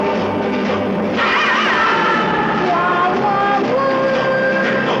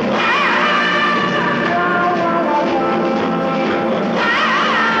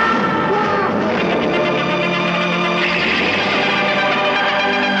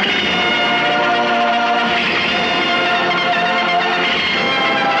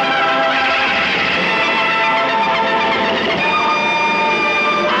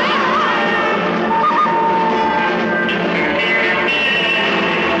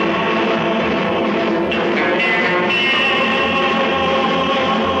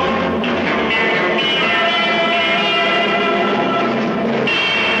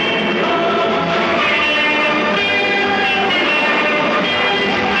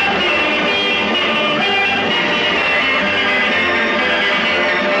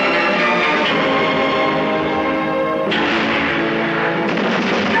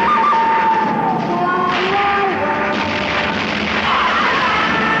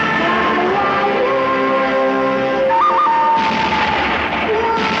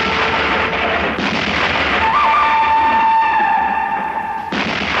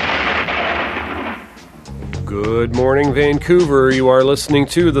morning, Vancouver. You are listening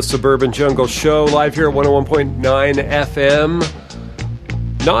to the Suburban Jungle Show, live here at 101.9 FM.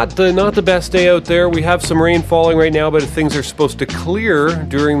 Not the best day out there. We have some rain falling right now, but things are supposed to clear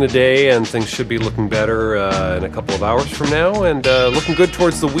during the day, and things should be looking better in a couple of hours from now, and looking good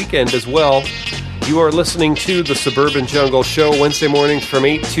towards the weekend as well. You are listening to the Suburban Jungle Show, Wednesday mornings from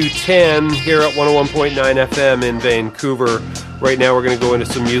 8 to 10 here at 101.9 FM in Vancouver. Right now we're going to go into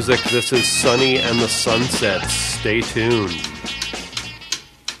some music. This is Sunny and the Sunsets. Stay tuned.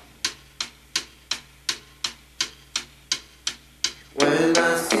 When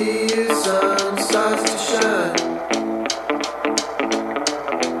I see you, sun starts to shine.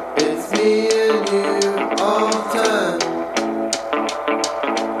 It's me and you all the time.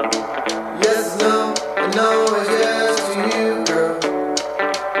 Yes, no, and no is yes to you, girl.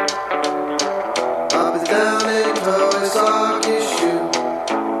 Up and down in toy sock your shoe.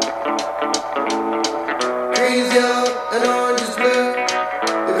 Green's yellow and orange is blue.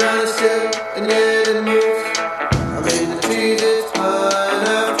 The ground is still and yet it moves. I'm in the trees, it's pine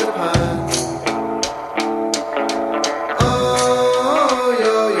after pine.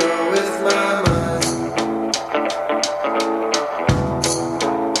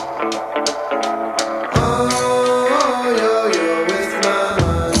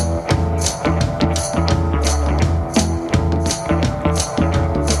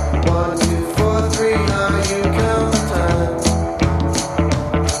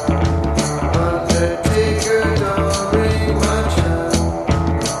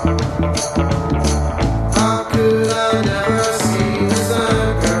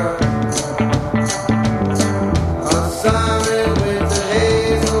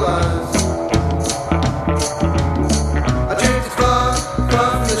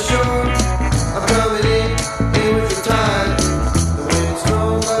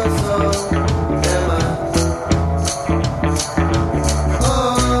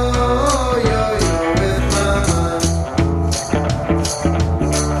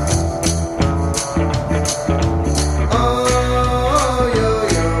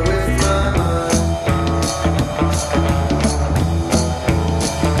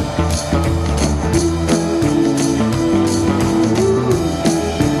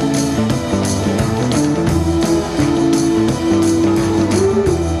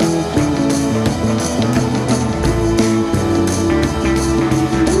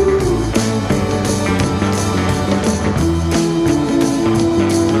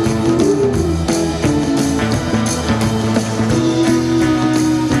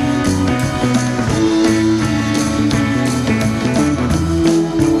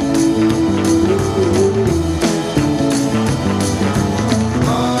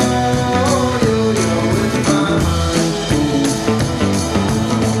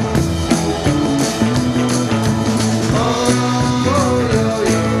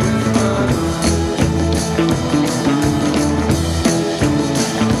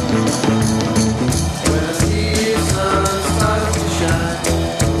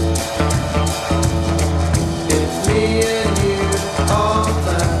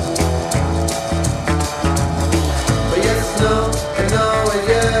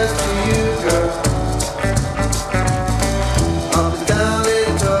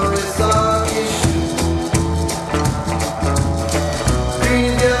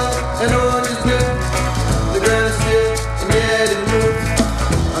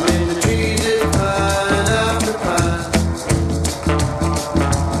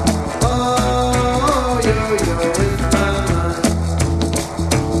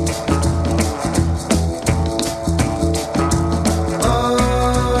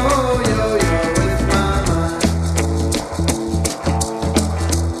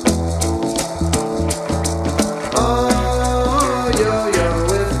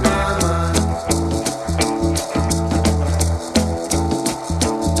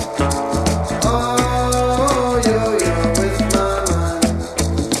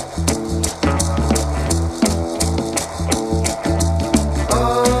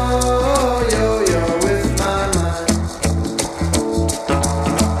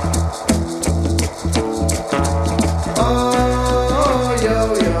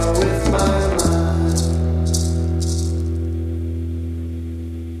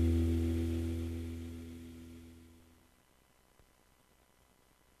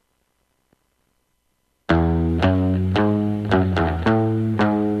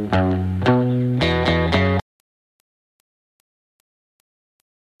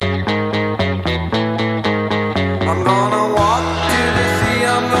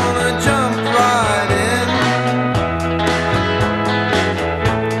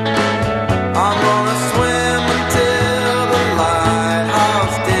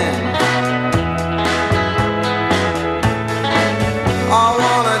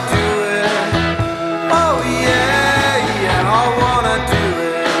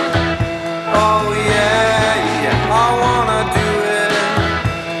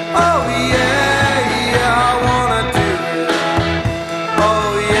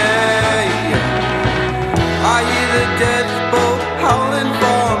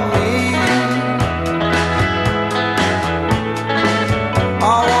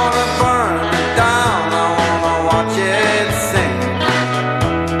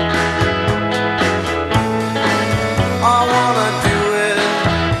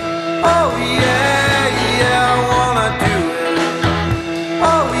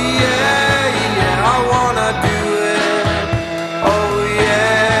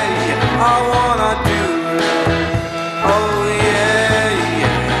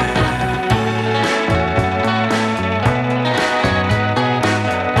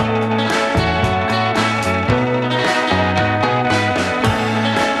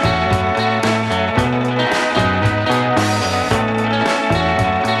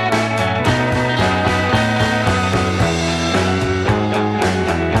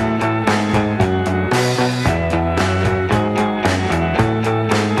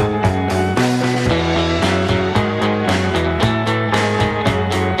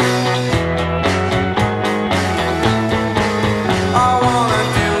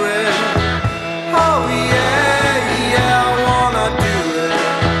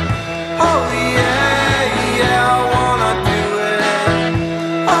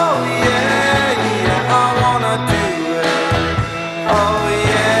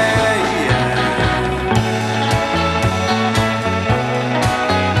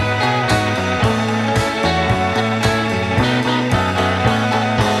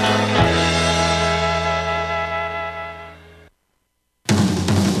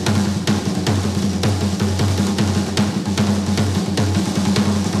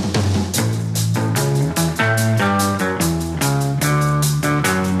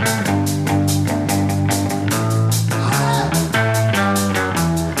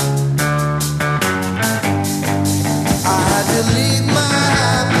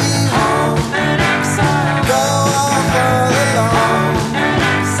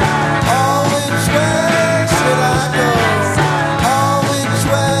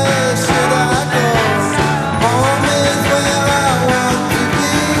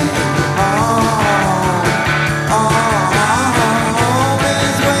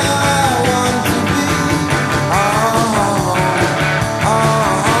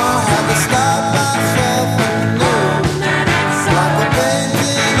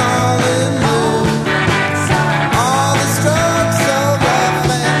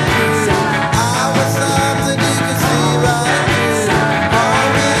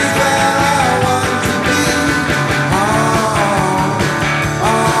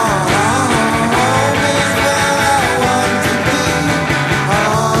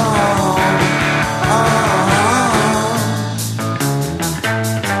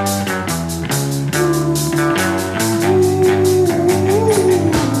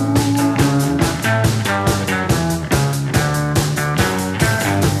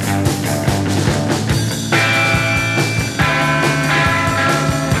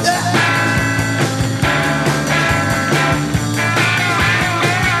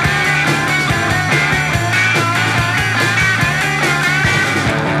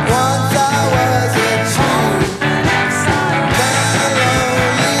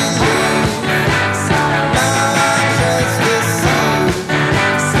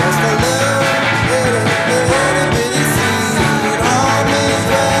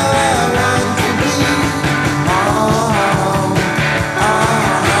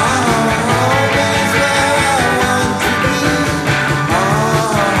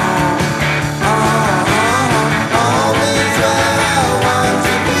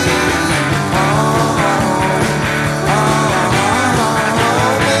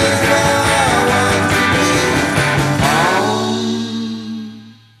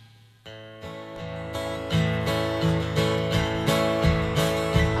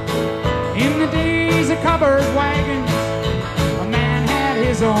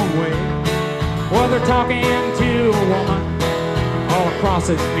 his own way. Well, they're talking to a woman all across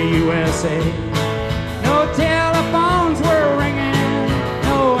the USA. No telephones were ringing,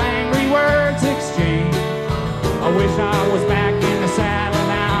 no angry words exchanged. I wish I was back in the saddle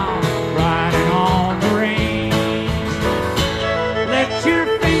now, riding on the range. Let your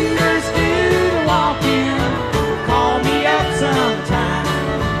fingers do the walking, call me up sometime.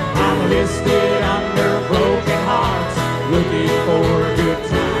 I'm listed under broken hearts, looking for a good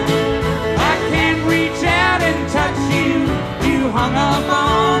time. I can't reach out and touch you, you hung up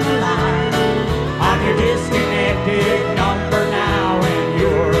on the line. I'm your disconnected number now, and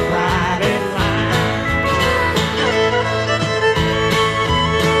you're a private line.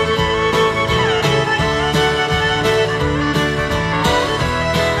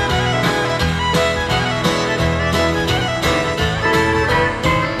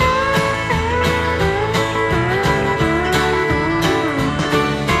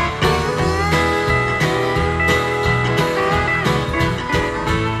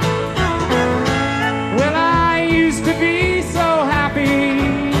 Well, I used to be so happy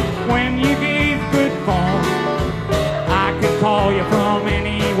when you gave good phone. I could call you from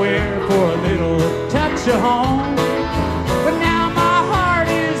anywhere for a little touch of home. But now my heart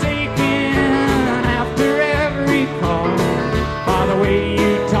is aching after every call. By the way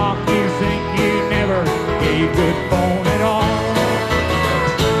you talk, you think you never gave good phone at all.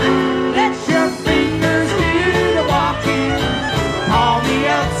 Let your fingers do the walking, call me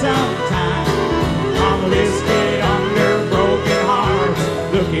up sometime. I'm listed under broken hearts,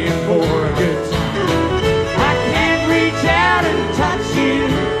 looking for a good time. I can't reach out and touch you,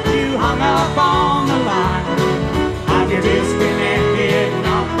 you hung up on the line. I'm your disconnected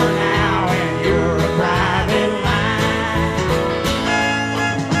number now, and you're a private line.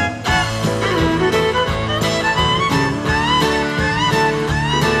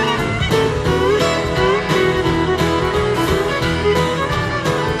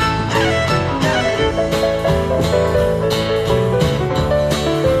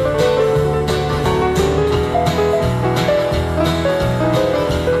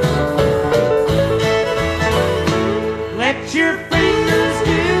 Let your fingers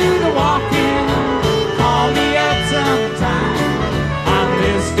do the walking, call me up sometime. I'm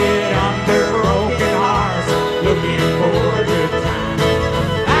listed under broken hearts, looking for a good time.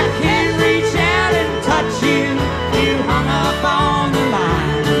 I can't reach out and touch you, you hung up on the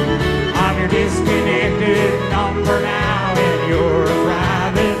line. I'm your disconnected number now, and you're a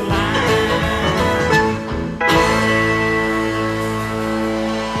private line.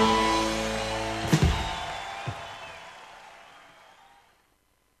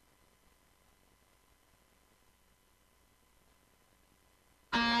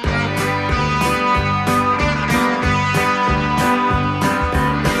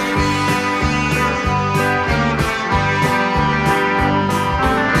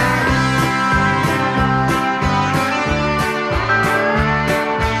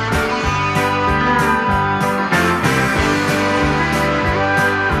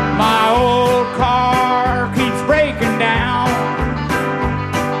 My old car keeps breaking down.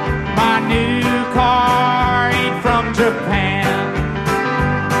 My new car ain't from Japan.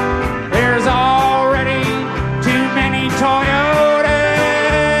 There's already too many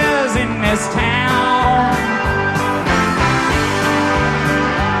Toyotas in this town.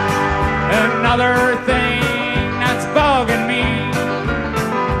 Another thing that's bugging me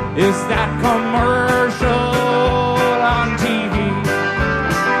is that commercial on TV.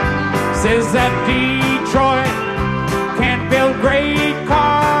 Says that Detroit can't build great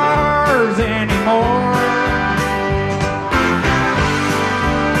cars anymore.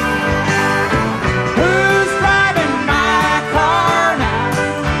 Who's driving my car now?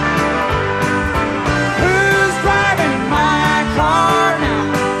 Who's driving my car now?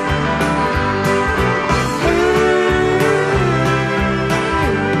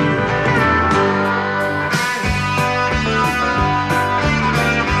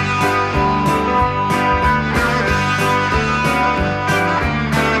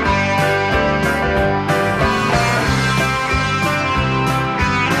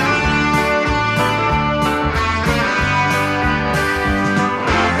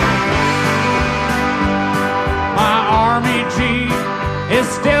 My army Jeep is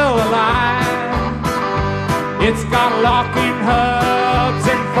still alive. It's got locking hubs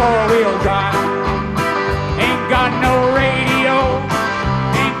and four-wheel drive. Ain't got no radio,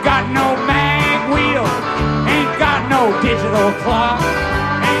 ain't got no mag wheel, ain't got no digital clock,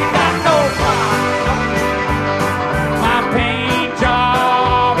 ain't got no clock. My paint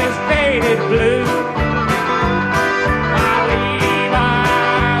job is faded blue. My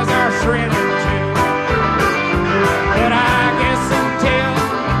Levi's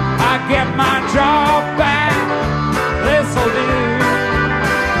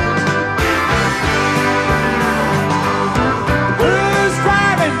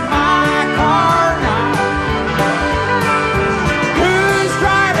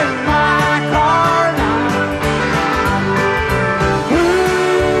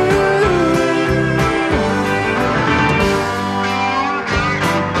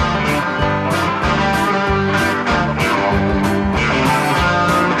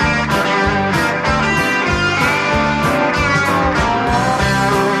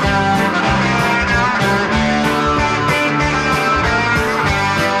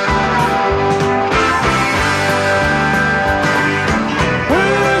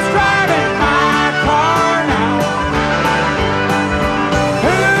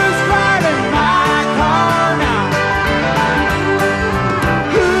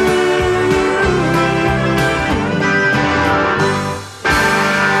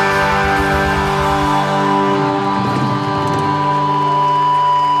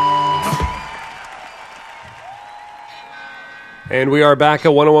And we are back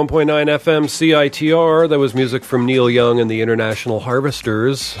at 101.9 FM CITR. That was music from Neil Young and the International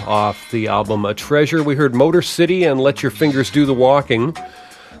Harvesters off the album A Treasure. We heard Motor City and Let Your Fingers Do the Walking.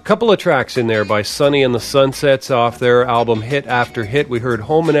 Couple of tracks in there by Sonny and the Sunsets off their album Hit After Hit. We heard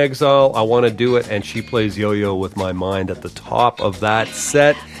Home in Exile, I Want to Do It, and She Plays Yo-Yo with My Mind at the top of that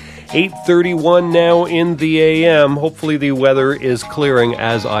set. 8:31 now in the AM. Hopefully the weather is clearing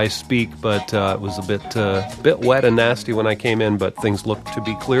as I speak, but it was a bit wet and nasty when I came in, but things look to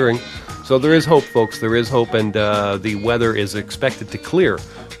be clearing. So there is hope, folks. There is hope, and the weather is expected to clear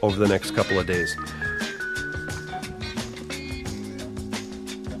over the next couple of days.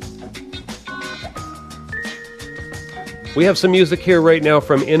 We have some music here right now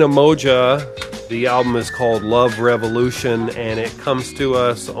from Inamoja. The album is called Love Revolution, and it comes to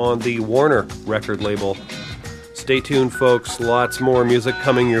us on the Warner record label. Stay tuned, folks. Lots more music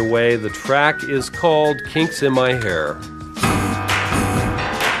coming your way. The track is called Kinks in My Hair.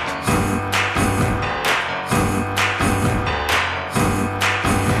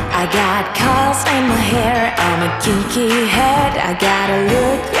 I got curls in my hair, I'm a kinky head. I got a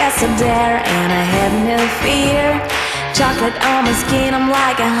look, yes I dare, and I have no fear. Chocolate on my skin, I'm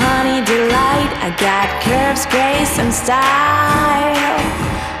like a honey delight. I got curves, grace, and style.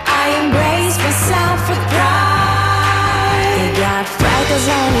 I embrace myself with pride. You got freckles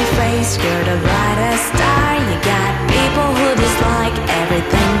on your face, you're the brightest star. You got people who dislike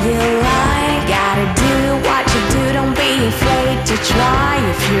everything you like. Gotta do what you do, don't be afraid to try.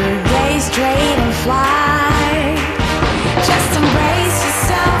 If you're gay, straight, and fly, just embrace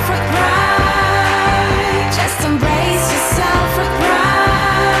yourself with pride. Just embrace yourself with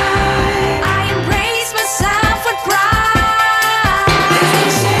pride. I embrace myself with pride. There's no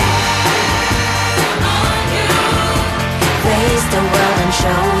shame on you. Face the world and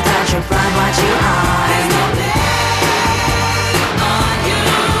show that you're proud what you are. There's no blame on you.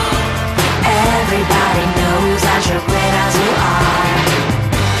 Everybody knows that you're great as you are.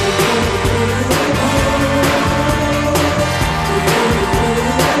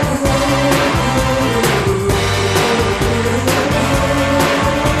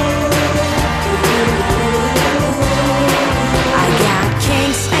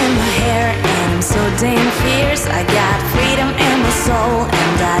 Damn fierce, I got freedom in my soul,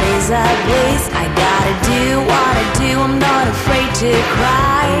 and that is a bliss. I gotta do what I do, I'm not afraid to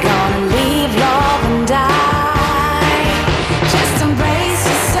cry. I'm gonna leave love and die. Just embrace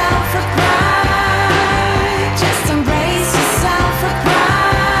yourself with pride. Just embrace yourself with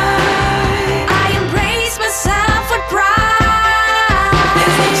pride. I embrace myself with pride.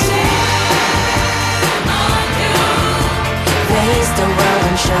 There's no shame on you. Face the world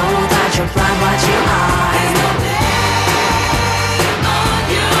and show that you're proud what you are. There's no blame on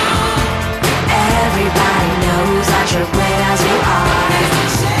you. Everybody knows that you're great as you are. There's no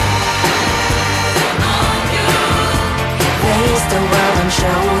shame on you. Face the world and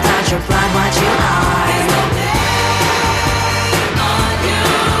show that you're proud what you are. There's no blame on you.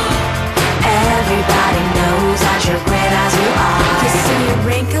 Everybody knows that you're great as you are. You see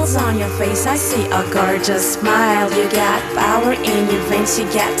wrinkles on your face, I see a gorgeous smile. You got power in your veins, you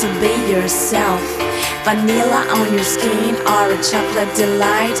get to be yourself. Vanilla on your skin or a chocolate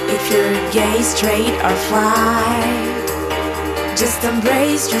delight. If you're gay, straight, or fly, just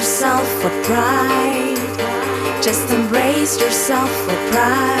embrace yourself with pride. Just embrace yourself with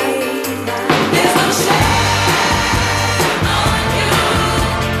pride. There's no shame on you.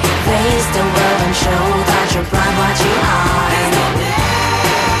 Face the world and show that you're proud what you are. There's no blame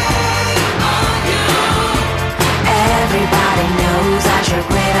on you. Everybody knows that you're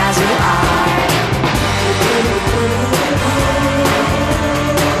great as you are.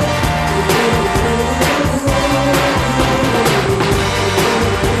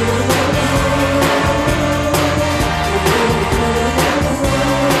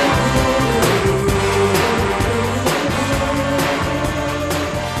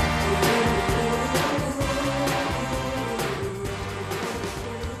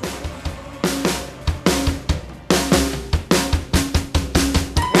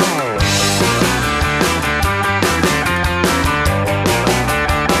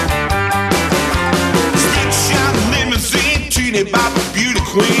 About the beauty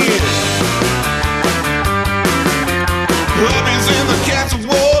queen. Hubby's in the Castle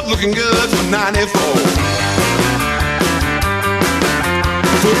Ward, looking good for 94.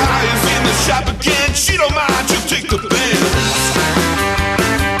 Mariah's in the shop again, she don't mind, she'll take the Benz.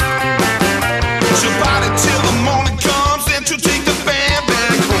 She'll party till the morning comes, then she'll take the band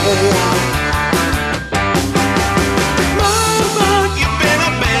back home. Mama, you've been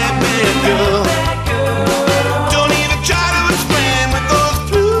a bad, bad girl. Don't even try to explain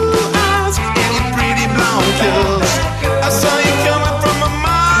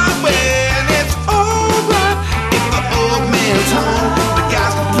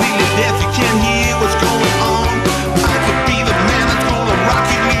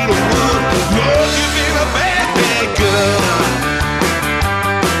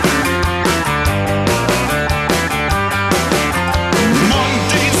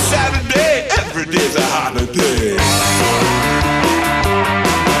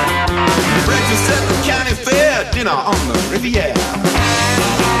dinner on the Riviera.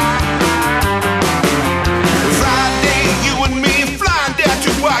 Friday, you and me flying down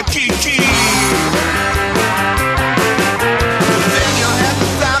to Waikiki. Then you'll have to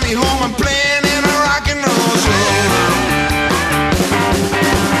fly me home and playing in a rock and roll show.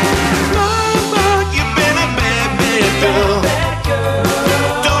 Mama, you've been a bad, bad girl.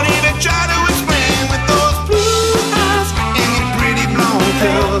 Don't even try to explain with those blue eyes and your pretty blonde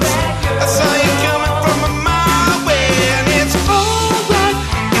curls. I saw you coming from a mile away, and it's alright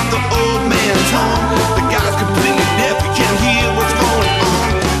if the old man's home. The guy's completely deaf, he can't hear what's going on.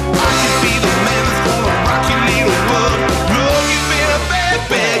 I could be the man that's gonna rock your little world. Lord, you've been a bad,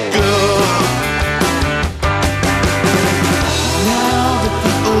 bad girl. Now that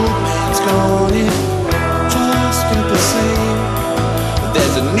the old man's gone, it just ain't the same.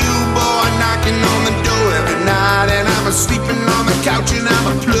 There's a new boy knocking on the door every night, and I'm sleeping on the couch and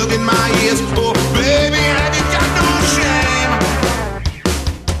I'm plugging my ears. Oh, baby, have you got no shame?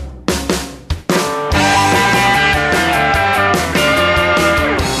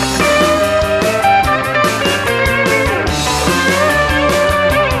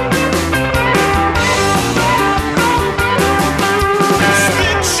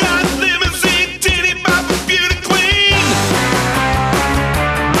 Stick shot limousine, titty bop, beauty queen.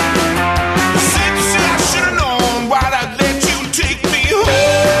 Since I should've known, why'd I let you take me home?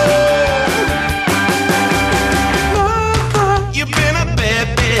 Mama, you've been a bad,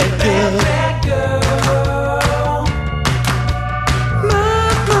 bad girl.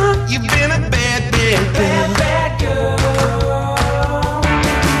 Mama, you've been a bad, bad girl.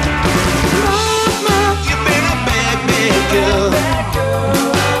 Mama, you've been a bad, bad girl.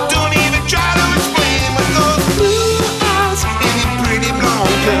 Don't even try to explain with those blue eyes and your pretty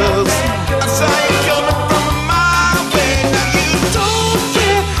blonde curls. I saw you coming from a mile away. Now you don't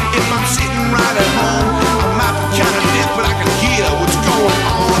care if I'm sitting right at home. I might be kind of deaf, but I can hear what's going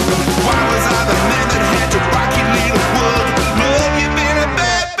on. Why was I the man that had to rock your little world? Love, you've been a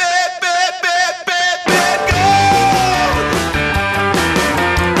bad, bad, bad, bad, bad, bad girl.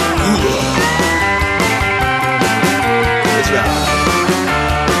 That's right.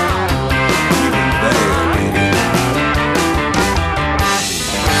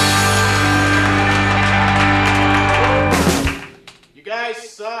 You guys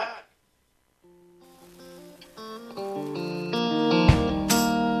suck.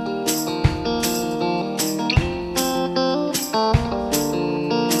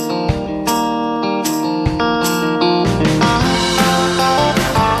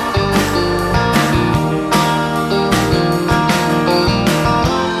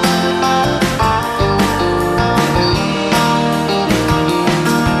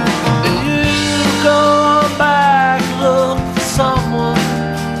 Go on back, look for someone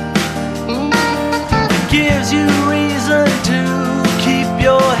that gives you reason to keep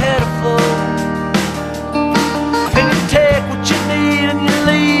your head afloat. And you take what you need and you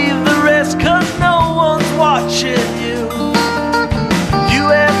leave the rest, 'cause no one's watching you. You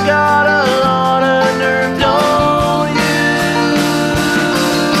have got a lot of nerve, don't you?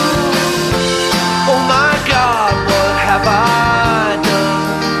 Oh my God, what have I done?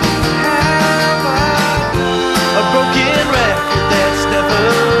 A broken record that's never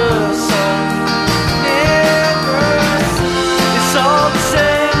sung. It's all the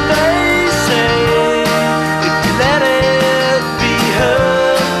same, they say. If you let it be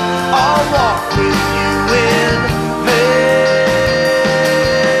heard, I'll walk with you in vain.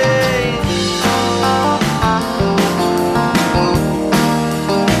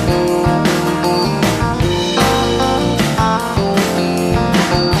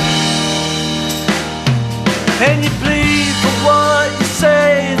 And you plead for what you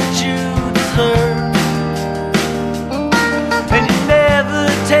say that you deserve, and you never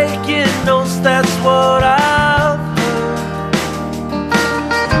take it, notes, that's what I've heard.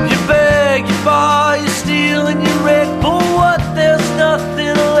 You beg, you buy, you steal, and you wreck, for what there's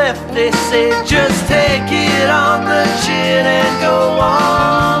nothing left. They say just take it on the chin and go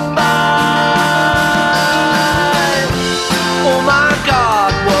on by. Oh my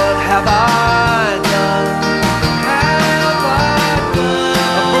God, what have I done?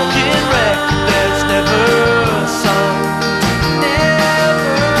 A broken record that's never sung.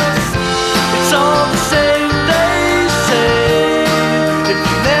 It's all the same, they say. If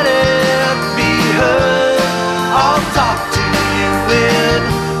you let it be heard, I'll talk to you in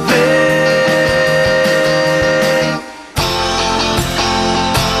vain.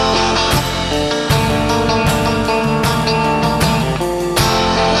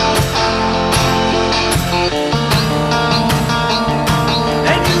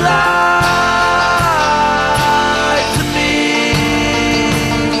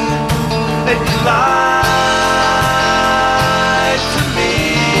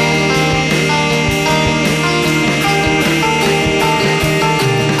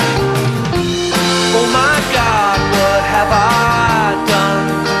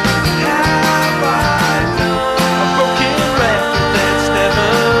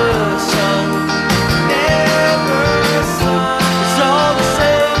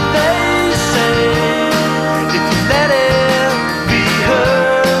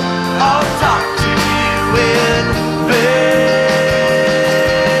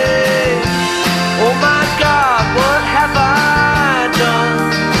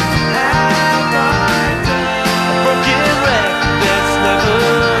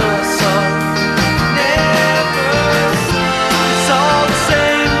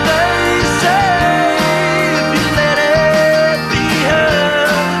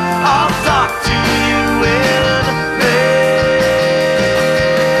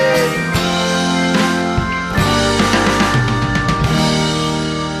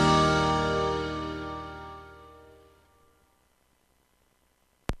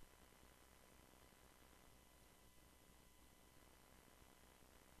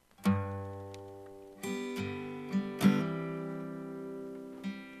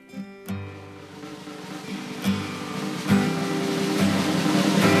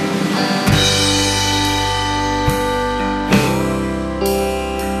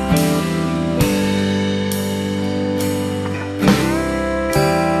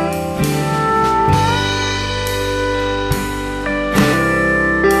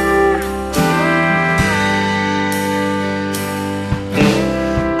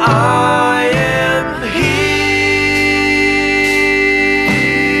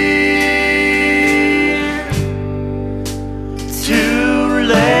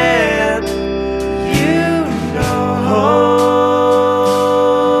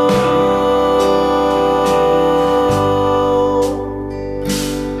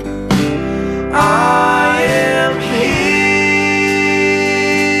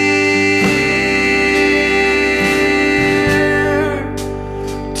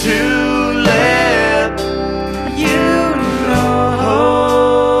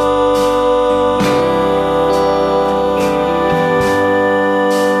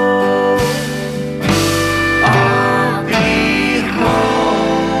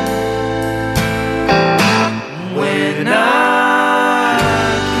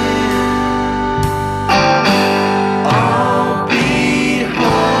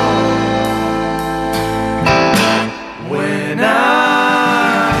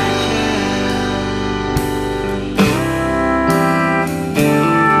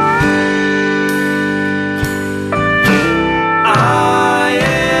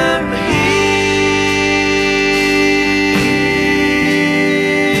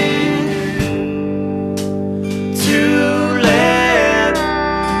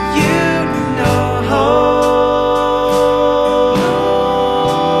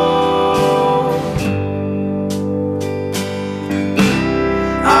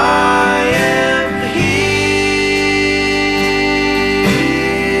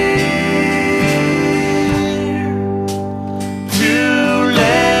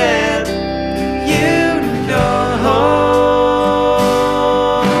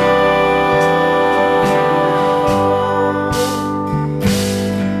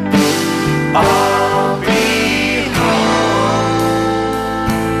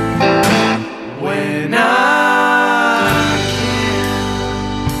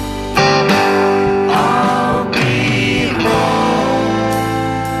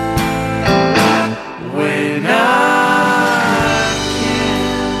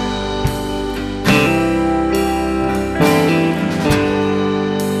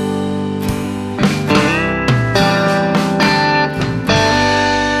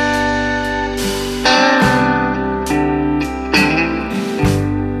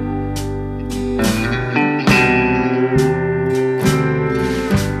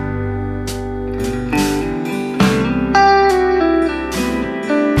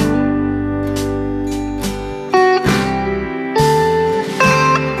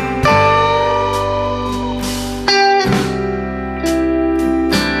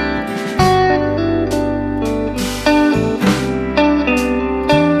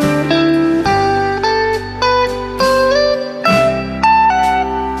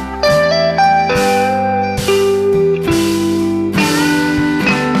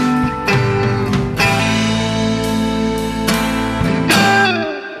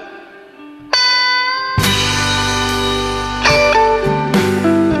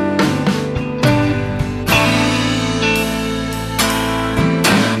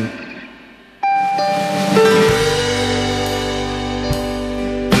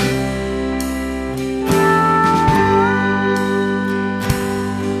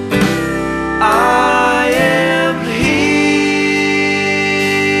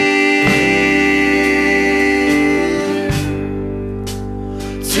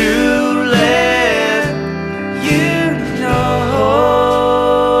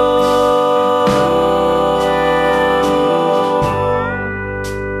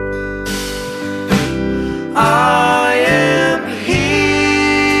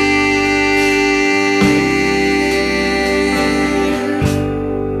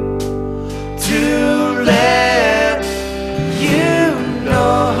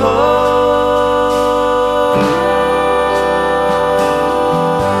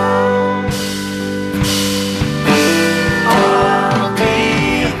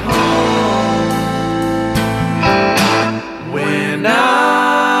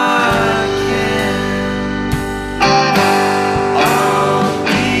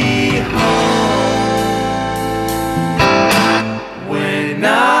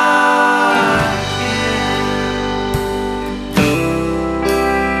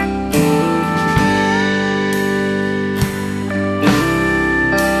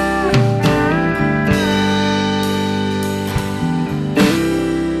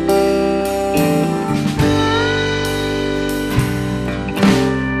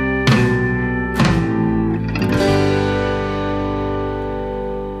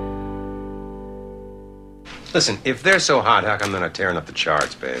 Listen, if they're so hot, how come they're not tearing up the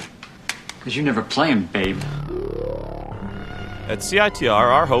charts, babe? Because you never play 'em, babe. At CITR,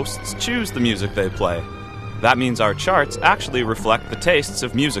 our hosts choose the music they play. That means our charts actually reflect the tastes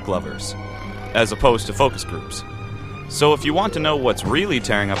of music lovers, as opposed to focus groups. So if you want to know what's really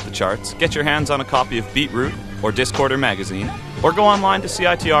tearing up the charts, get your hands on a copy of Beatroot or Discorder magazine, or go online to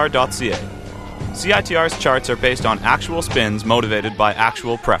CITR.ca. CITR's charts are based on actual spins motivated by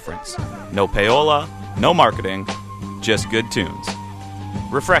actual preference. No payola, no marketing, just good tunes.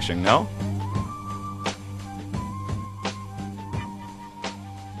 Refreshing, no?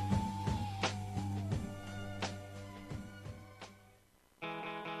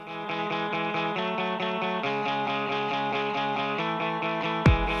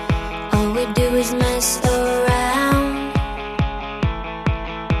 All we do is mess around,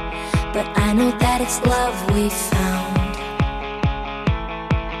 but I know that it's love we found,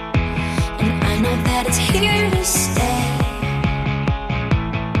 and I know that it's here to stay.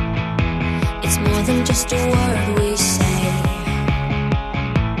 It's more than just a word we say.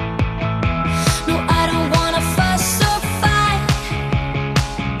 No, I don't wanna fuss or fight,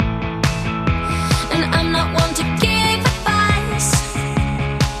 and I'm not one to give advice,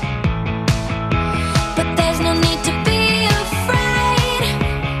 but there's no need to be afraid.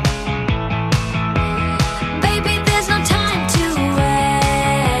 Baby, there's no time to waste.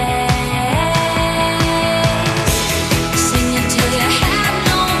 Sing until you have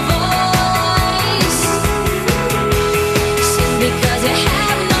no voice. Sing because you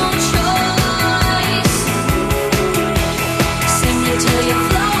have no choice. Sing until you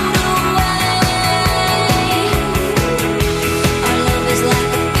float away. Our love is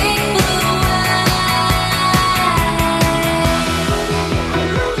like a big blue wave.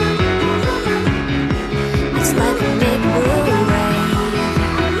 It's like a big blue wave.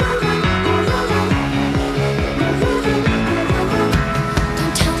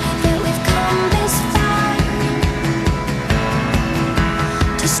 Don't tell me that we've come this far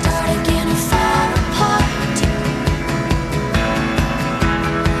to start again or fall apart.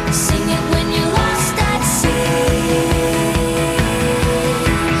 Sing it when you're lost at sea,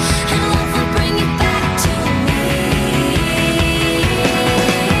 and love will bring you back to me.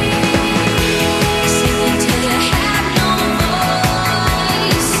 Sing until you have no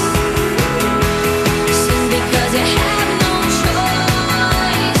voice. Sing because you have no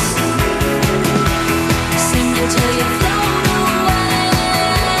choice. Sing until you float away.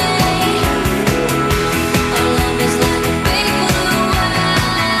 Our love is like a big blue wave.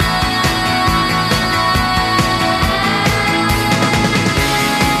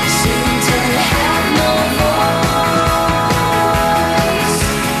 Sing until you have no voice.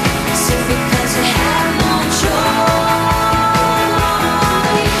 Sing because you have no choice.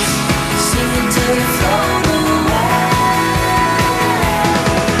 Sing until you float away.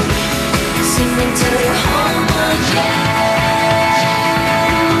 Sing until you're home again.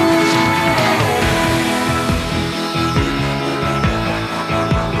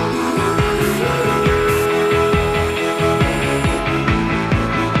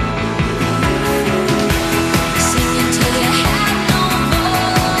 Sing until you have no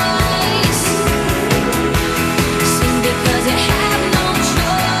voice. Sing because you have no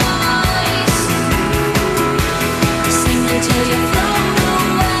choice. Sing until you float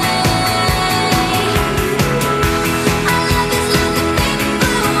away. Our love is like a big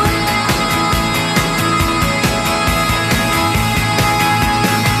blue wave.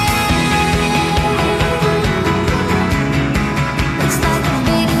 It's like a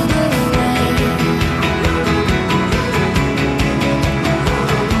big blue wave.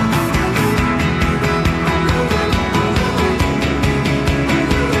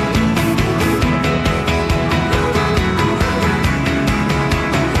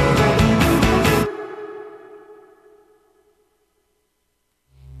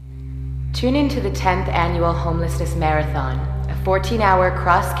 Tune in to the 10th Annual Homelessness Marathon, a 14-hour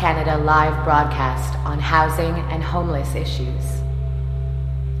cross-Canada live broadcast on housing and homeless issues.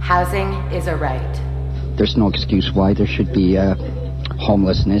 Housing is a right. There's no excuse why there should be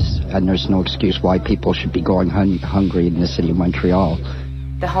homelessness, and there's no excuse why people should be going hungry in the city of Montreal.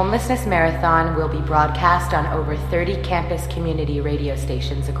 The Homelessness Marathon will be broadcast on over 30 campus community radio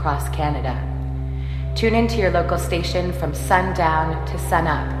stations across Canada. Tune in to your local station from sundown to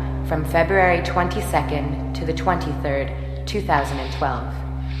sunup from February 22nd to the 23rd, 2012.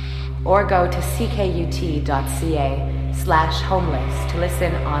 Or go to ckut.ca/homeless to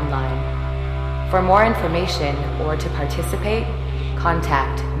listen online. For more information or to participate,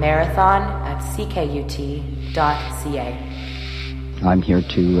 contact marathon@ckut.ca. I'm here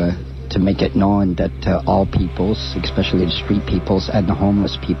to to make it known that all peoples, especially the street peoples and the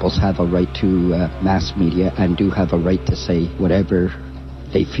homeless peoples, have a right to mass media and do have a right to say whatever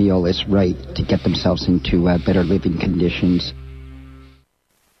they feel is right to get themselves into better living conditions.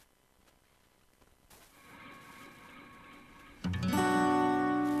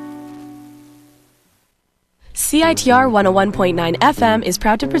 CITR 101.9 FM is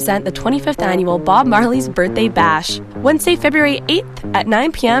proud to present the 25th annual Bob Marley's Birthday Bash, Wednesday, February 8th at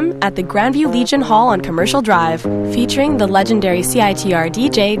 9 p.m. at the Grandview Legion Hall on Commercial Drive, featuring the legendary CITR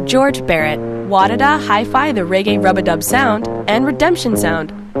DJ George Barrett, Wadada Hi-Fi the Reggae Rub-a-Dub Sound, and Redemption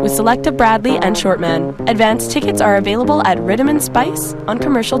Sound, with Selecta Bradley and Shortman. Advanced tickets are available at Rhythm and Spice on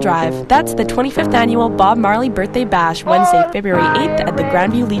Commercial Drive. That's the 25th annual Bob Marley Birthday Bash, Wednesday, February 8th at the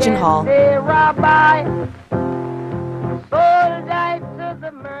Grandview Legion Hall. Sold I to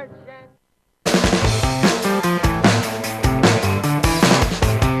the merchant.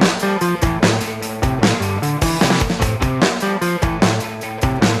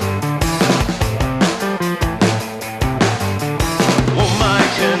 Oh, my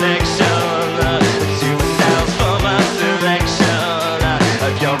connection to a sounds for my selection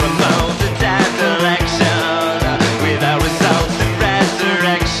of your remote and direction without results in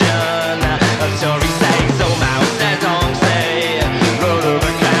resurrection of story saying so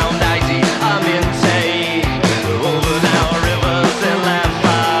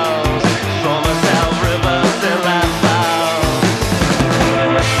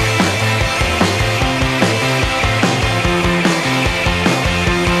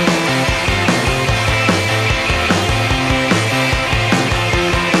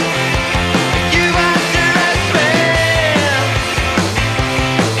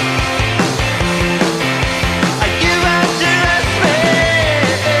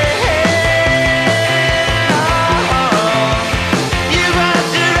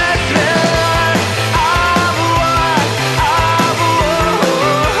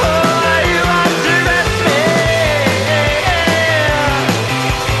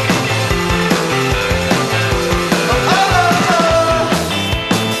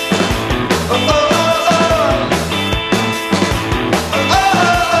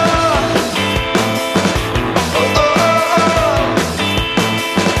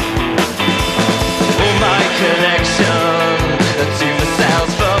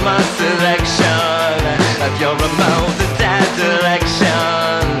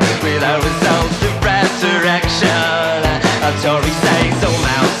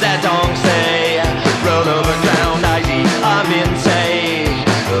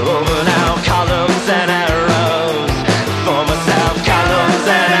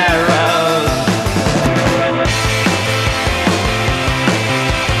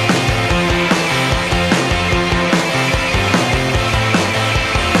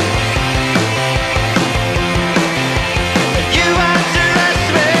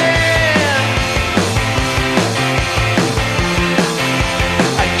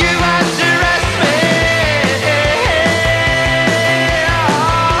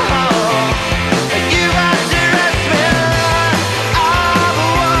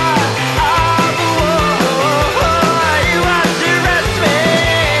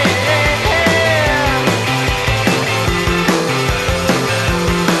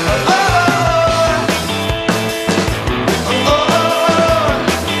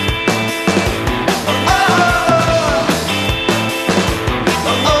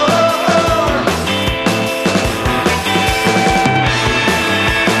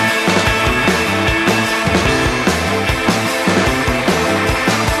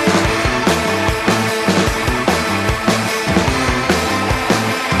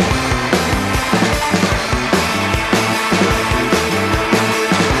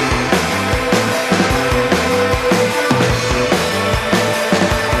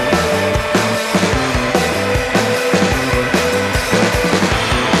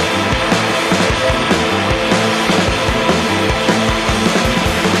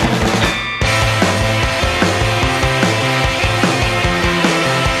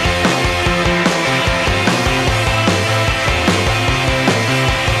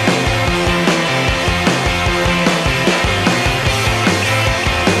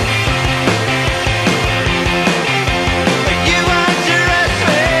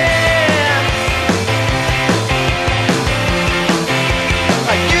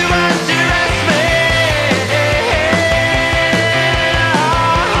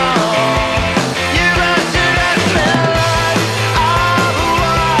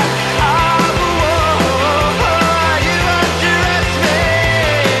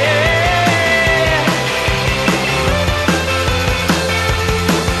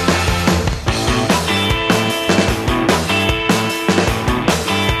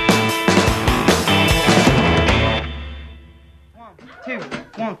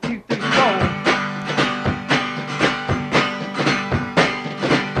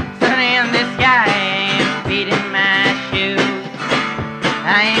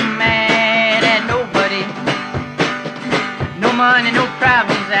I ain't mad at nobody. No money, no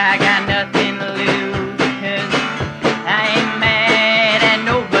problems, I got nothing to lose. 'Cause I ain't mad at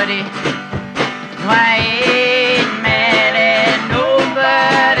nobody. No, I ain't mad at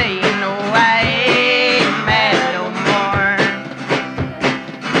nobody. No, I ain't mad no more.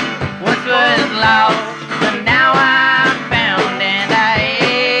 Once was lost, but now I'm found, and I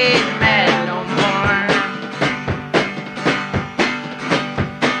ain't mad no more.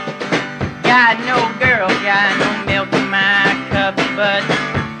 Got no girl, got no milk in my cup, but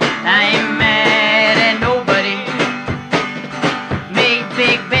I ain't mad at nobody. Made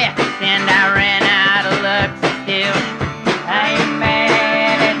big bets and I ran out of luck still. I ain't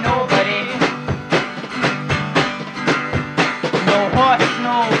mad at nobody. No horse,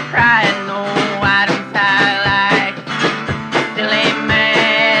 no crying, no items I like. Still ain't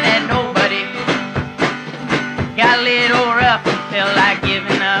mad at nobody. Got a little rough and felt like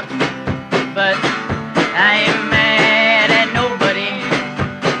giving up, but I ain't mad at nobody.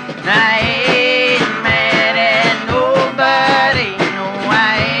 I ain't mad at nobody. No,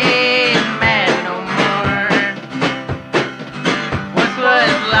 I ain't mad no more. Once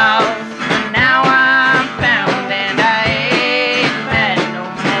was lost, but now I'm found, and I ain't mad no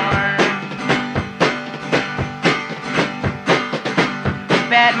more.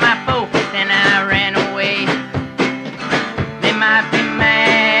 Bad my focus and I ran away. They might be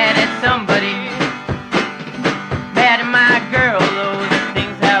mad at somebody. Mad at my girl, those are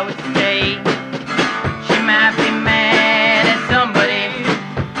things I would say. She might be mad at somebody.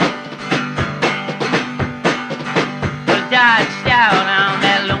 But dodged out on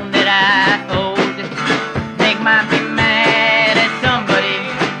that loan that I owed. They might be mad at somebody.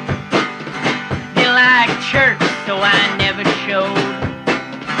 Didn't like church, so I never showed.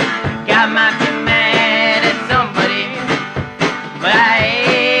 God might be mad at somebody, but I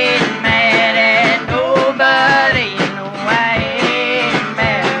ain't mad at nobody. No, I ain't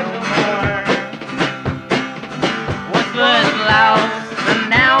mad no more. Once was lost, but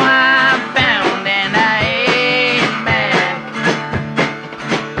now I'm found, and I ain't mad.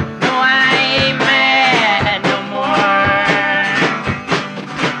 No, I ain't mad no more.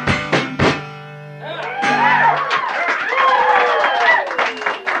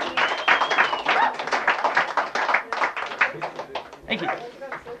 Thank you.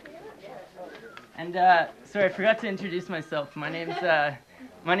 And sorry, I forgot to introduce myself. My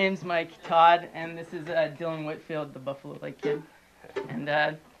name's Mike Todd, and this is Dylan Whitfield, the Buffalo Lake Kid. And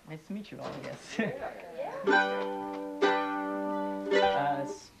nice to meet you all, I guess.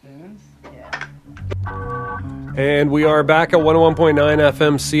 Spoons? Yeah. And we are back at 101.9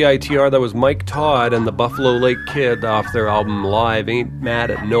 FM CITR. That was Mike Todd and the Buffalo Lake Kid off their album Live. Ain't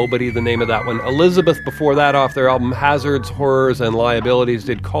Mad at Nobody, the name of that one. Elizabeth, before that, off their album Hazards, Horrors, and Liabilities,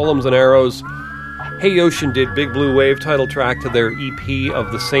 did Columns and Arrows. Hey Ocean did Big Blue Wave, title track to their EP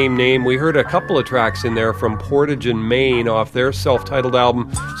of the same name. We heard a couple of tracks in there from Portage and Maine off their self-titled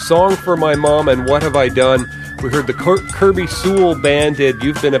album, Song for My Mom and What Have I Done. We heard the Kirby Sewell Band did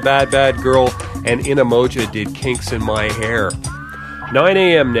You've Been a Bad, Bad Girl, and Inamoja did Kinks in My Hair. 9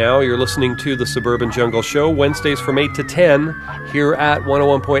 a.m. now, you're listening to The Suburban Jungle Show, Wednesdays from 8 to 10, here at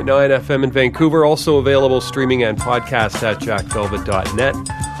 101.9 FM in Vancouver, also available streaming and podcast at jackvelvet.net.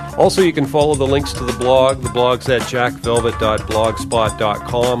 Also, you can follow the links to the blog. The blog's at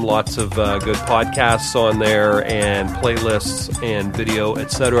jackvelvet.blogspot.com. Lots of good podcasts on there and playlists and video,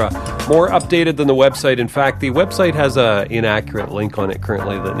 etc. More updated than the website. In fact, the website has an inaccurate link on it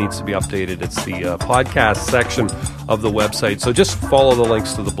currently that needs to be updated. It's the podcast section of the website. So just follow the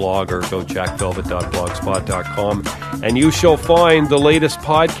links to the blog or go jackvelvet.blogspot.com and you shall find the latest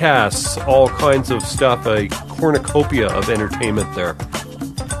podcasts, all kinds of stuff, a cornucopia of entertainment there.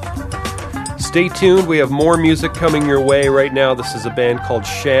 Stay tuned. We have more music coming your way right now. This is a band called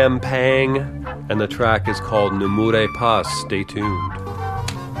Champagne, and the track is called Numure Pas. Stay tuned.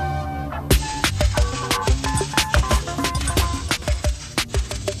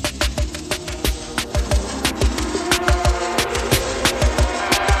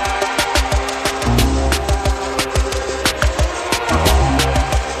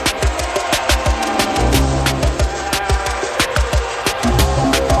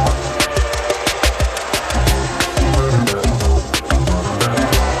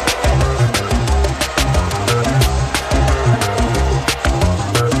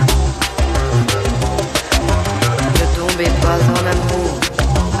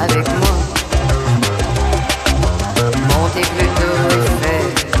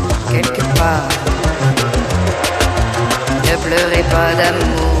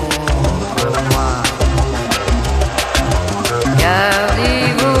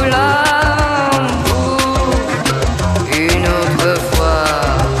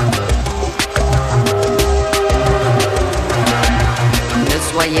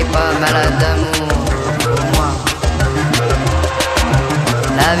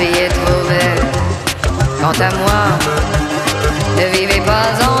 La vie est trop belle. Quant à moi, ne vivez pas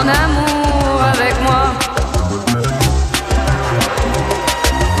en amour avec moi.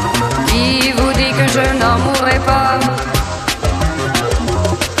 Qui vous dit que je n'en mourrai pas?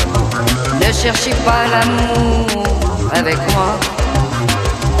 Ne cherchez pas l'amour avec moi.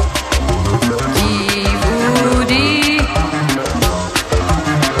 Qui vous dit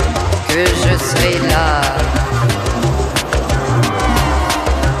que je serai là?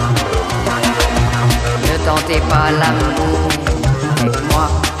 Ne tentez pas l'amour avec moi.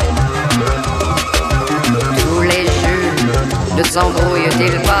 Tous les jeux ne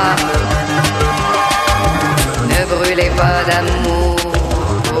s'embrouillent-ils pas? Ne brûlez pas d'amour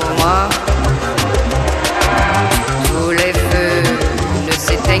pour moi. Tous les feux ne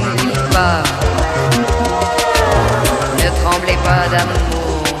s'éteignent-ils pas? Ne tremblez pas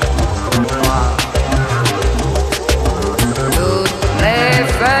d'amour pour moi. Toutes les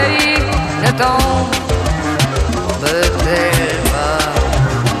feuilles ne tombent-elles pas?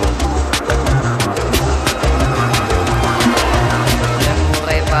 Ne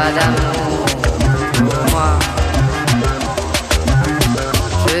mourrez pas d'amour pour moi.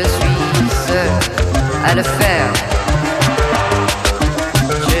 Je suis seul à le faire.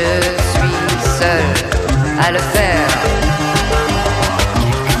 Je suis seul à le faire.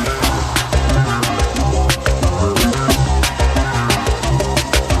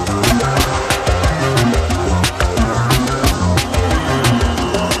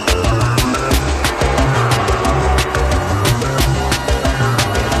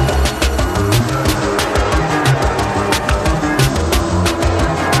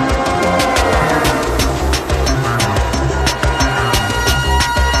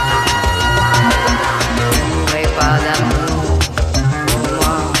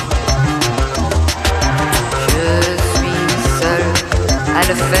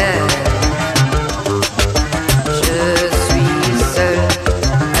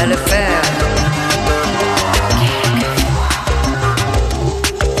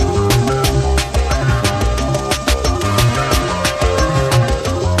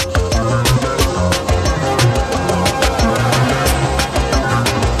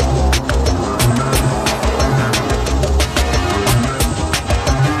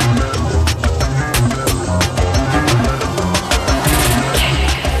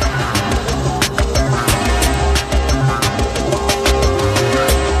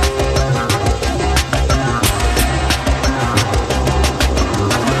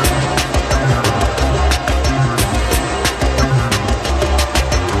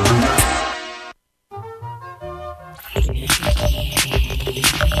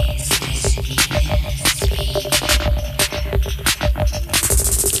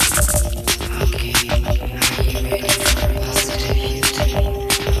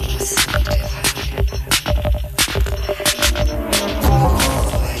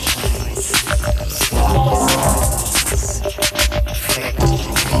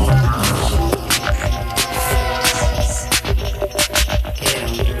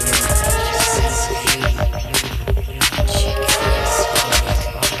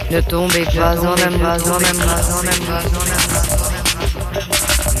 Ne tombez pas en amour.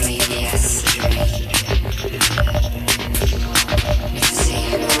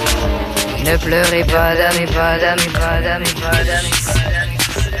 Ne pleurez pas d'âme.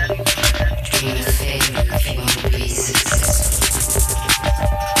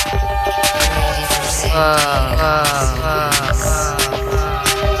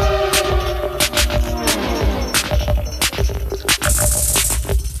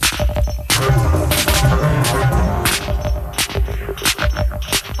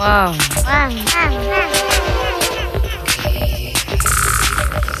 Wow.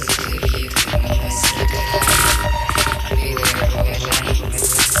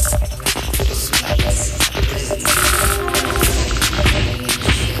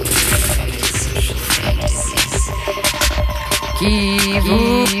 Qui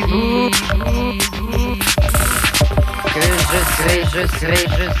vous dit que je serai.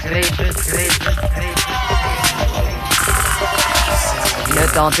 Ne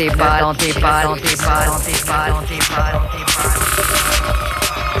tentez pas.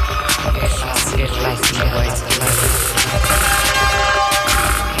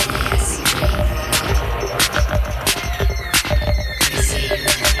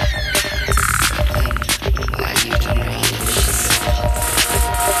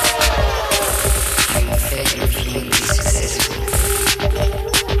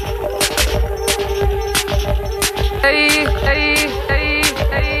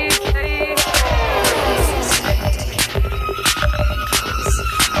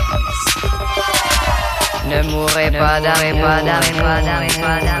 Ne mourrez pas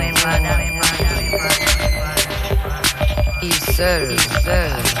seul.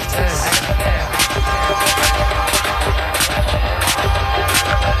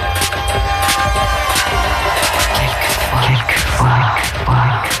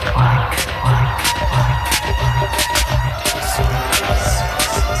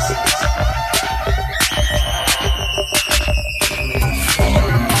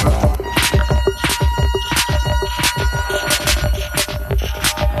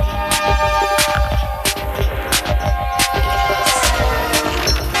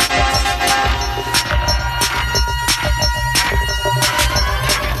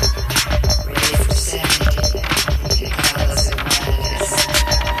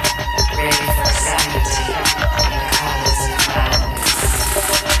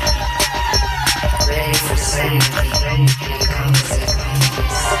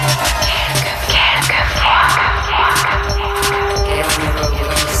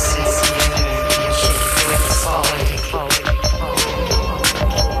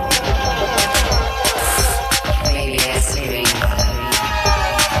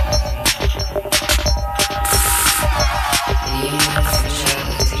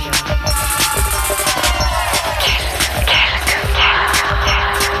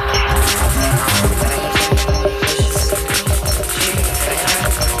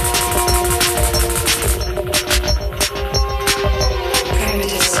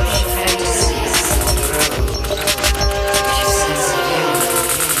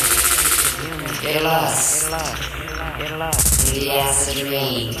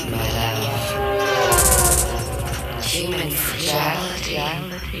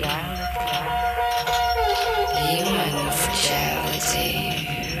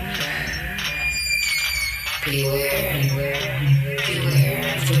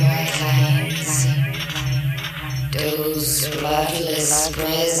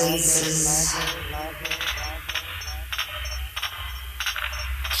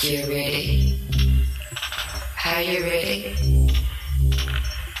 You ready? Are you ready?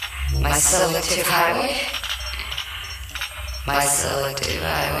 My selective highway? My selective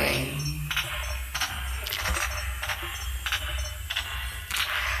highway.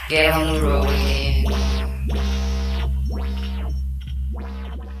 Get on the road again.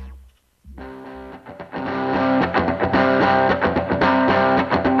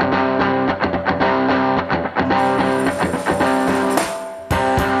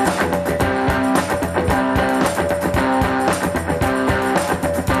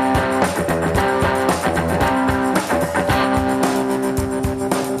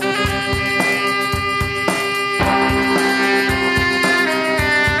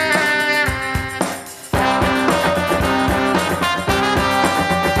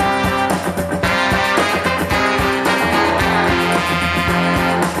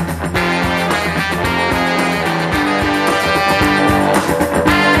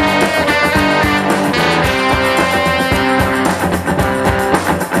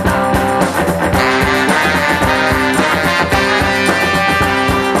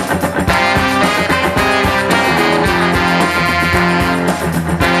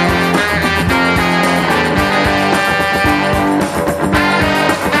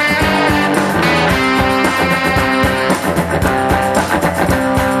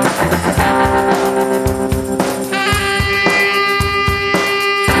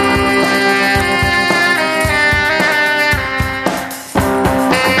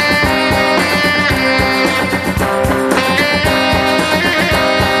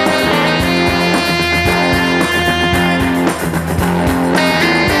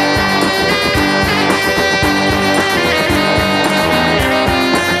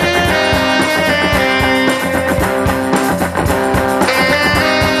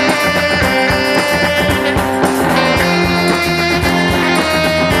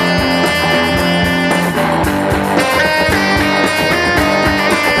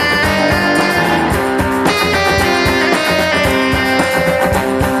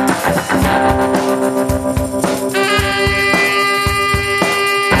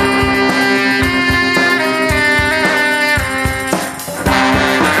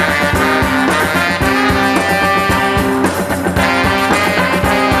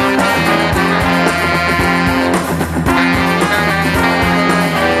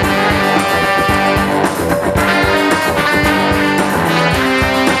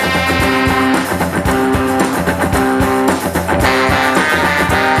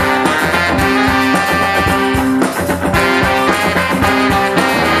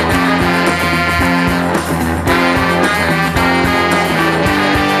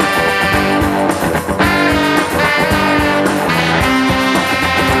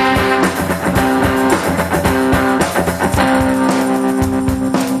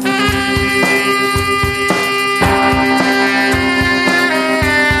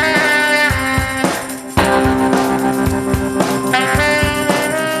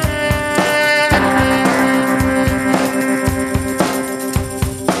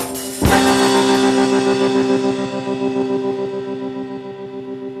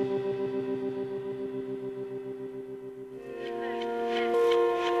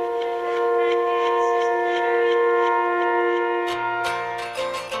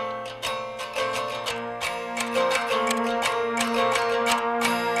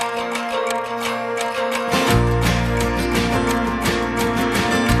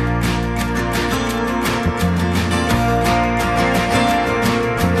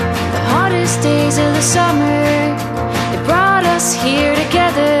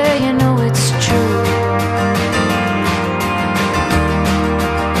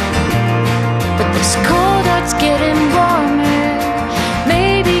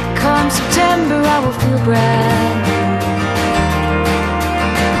 brand new.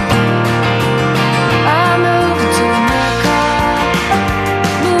 I'm moving to America,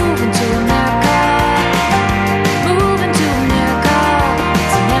 moving to America, moving to America.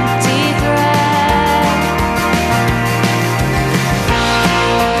 It's an empty thread.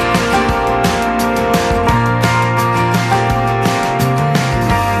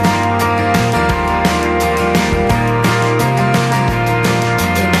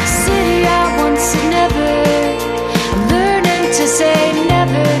 In a city I once said never, I'm learning to say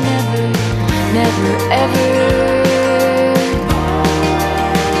never, never, never, ever.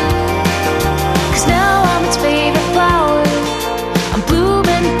 'Cause now I'm its favorite flower. I'm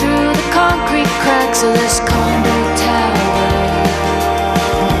blooming through the concrete cracks of this condo tower.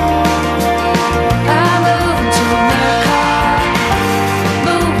 I'm moving to America,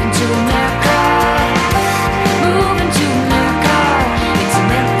 moving to America, moving to America. It's an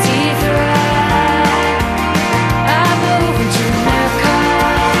empty thread. I'm moving to America,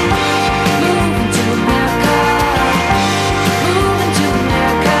 moving to America, moving to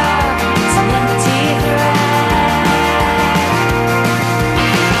America. It's an empty thread.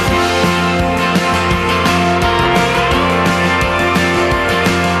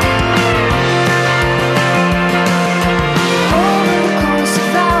 Over the course of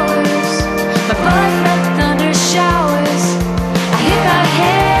hours, my blood met thunder showers. I hit my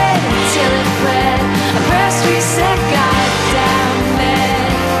head until it bled. I pressed reset, got down dead.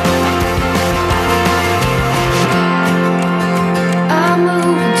 I'm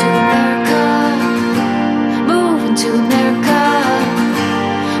moving to America, moving to America,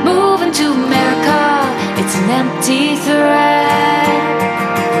 moving to America. It's an empty thread.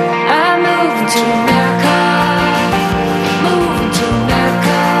 I'm moving to America, moving to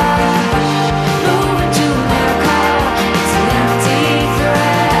America, moving to America. It's an empty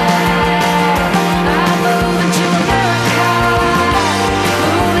thread. I'm moving to America,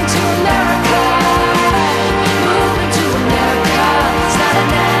 moving to America, moving to America. It's not an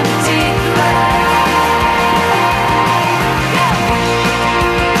empty thread.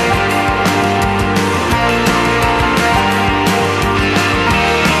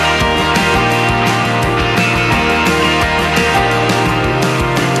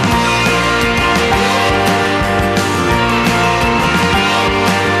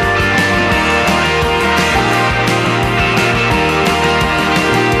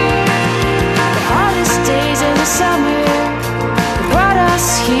 The hardest days of the summer brought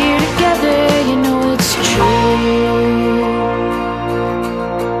us here together. You know it's true.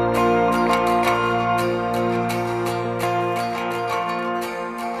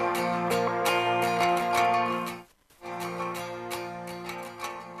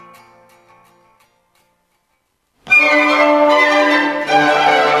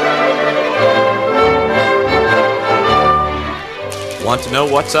 Want to know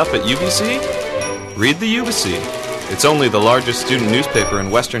what's up at UBC? Read the UBC. It's only the largest student newspaper in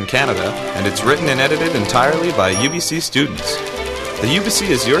Western Canada, and it's written and edited entirely by UBC students. The UBC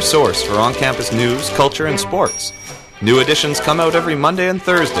is your source for on-campus news, culture, and sports. New editions come out every Monday and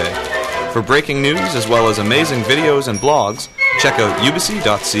Thursday. For breaking news as well as amazing videos and blogs, check out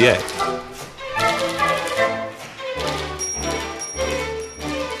ubc.ca.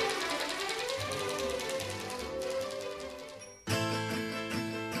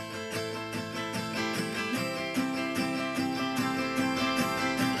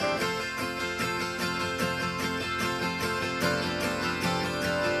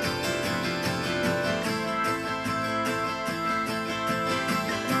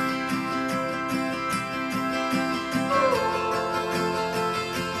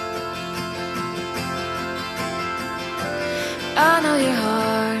 I know your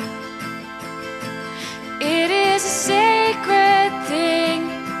heart. It is a sacred thing.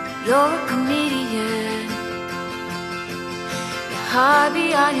 You're a comedian. You hide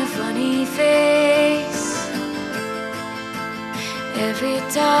behind your funny face. Every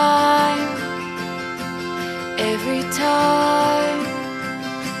time, every time.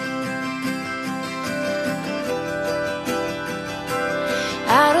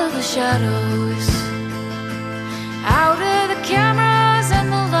 Out of the shadows, out of the cameras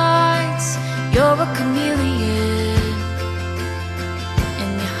and the lights, you're a chameleon,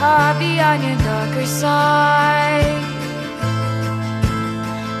 and you hide behind your darker side.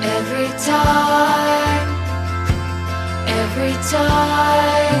 Every time, every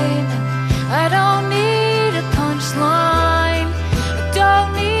time. I don't need a punchline, I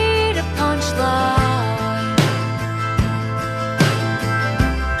don't need a punchline.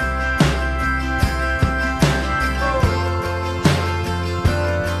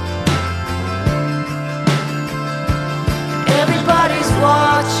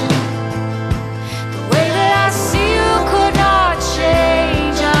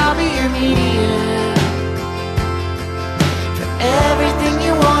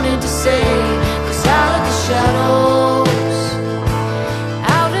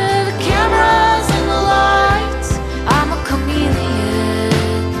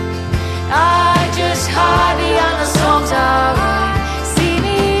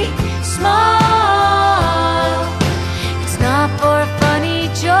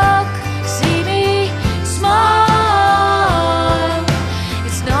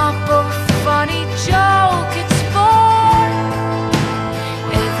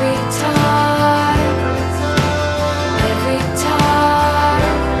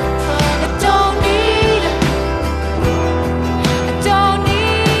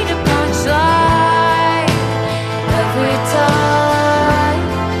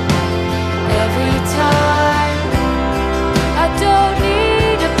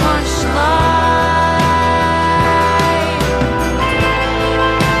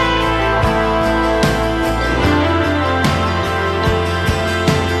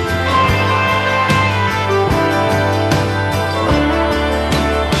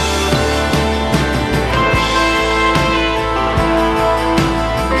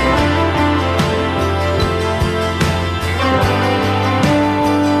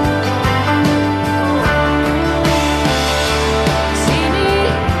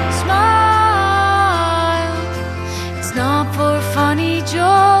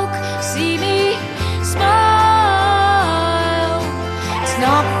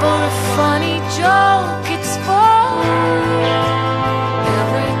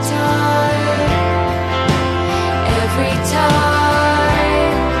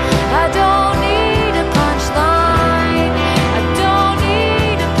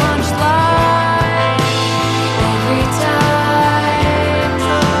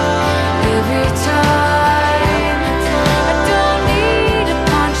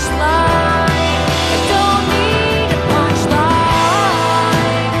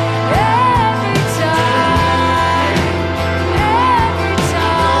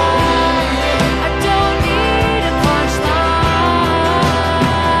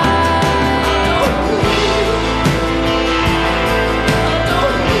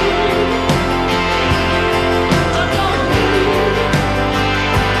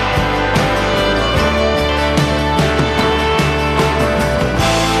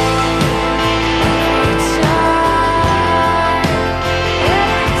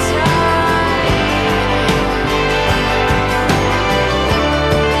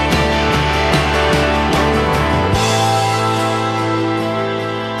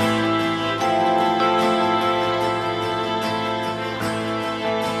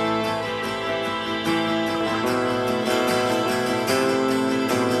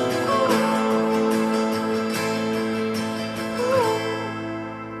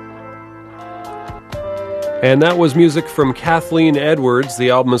 And that was music from Kathleen Edwards. The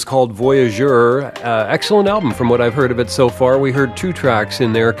album is called Voyageur. Excellent album from what I've heard of it so far. We heard 2 tracks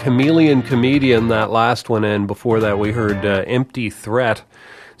in there, Chameleon Comedian, that last one, and before that we heard Empty Threat.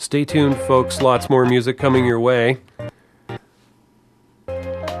 Stay tuned, folks. Lots more music coming your way.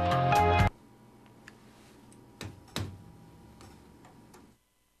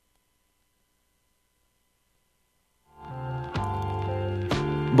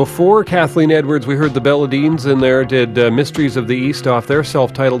 Before Kathleen Edwards, we heard the Belladines in there, did Mysteries of the East off their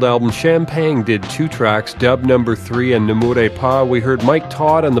self-titled album. Champagne did 2 tracks, Dub Number 3 and Ne Mourez Pas. We heard Mike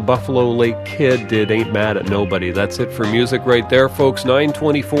Todd and the Buffalo Lake Kid did Ain't Mad at Nobody. That's it for music right there, folks.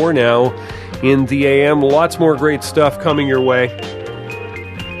 9:24 now in the AM. Lots more great stuff coming your way.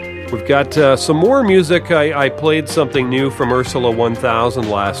 We've got some more music. I played something new from Ursula 1000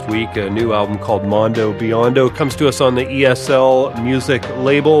 last week, a new album called Mondo Biondo. Comes to us on the ESL music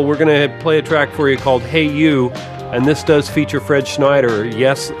label. We're going to play a track for you called Hey You, and this does feature Fred Schneider.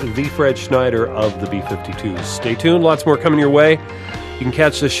 Yes, the Fred Schneider of the B-52s. Stay tuned, lots more coming your way. You can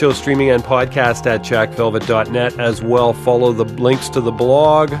catch this show streaming and podcast at jackvelvet.net as well. Follow the links to the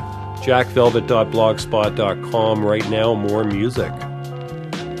blog, jackvelvet.blogspot.com. Right now, more music.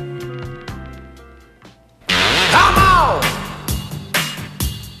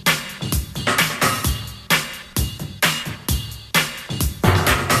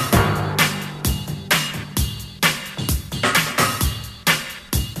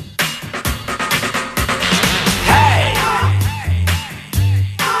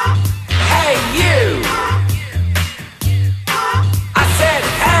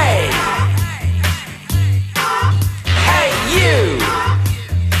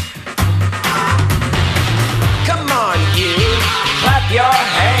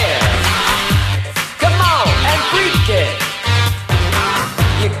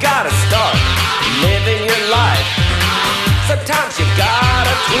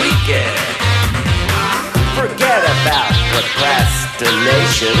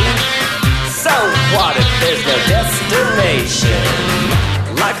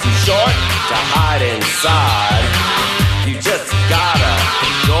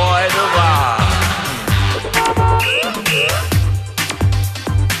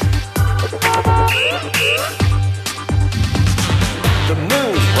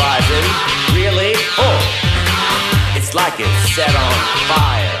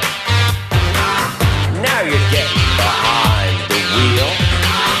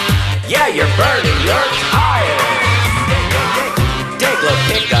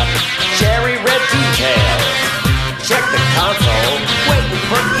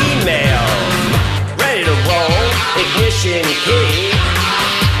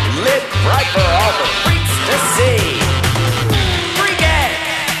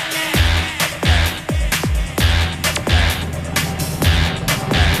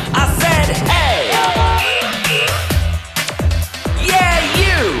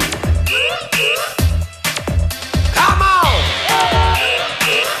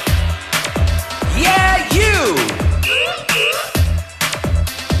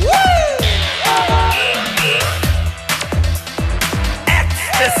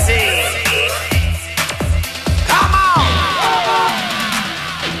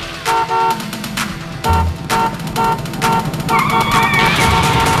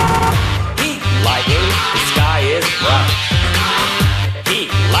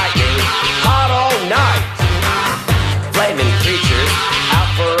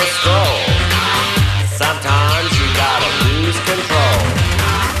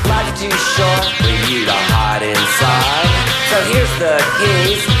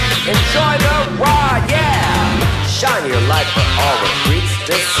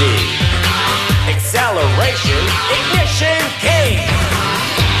 Hey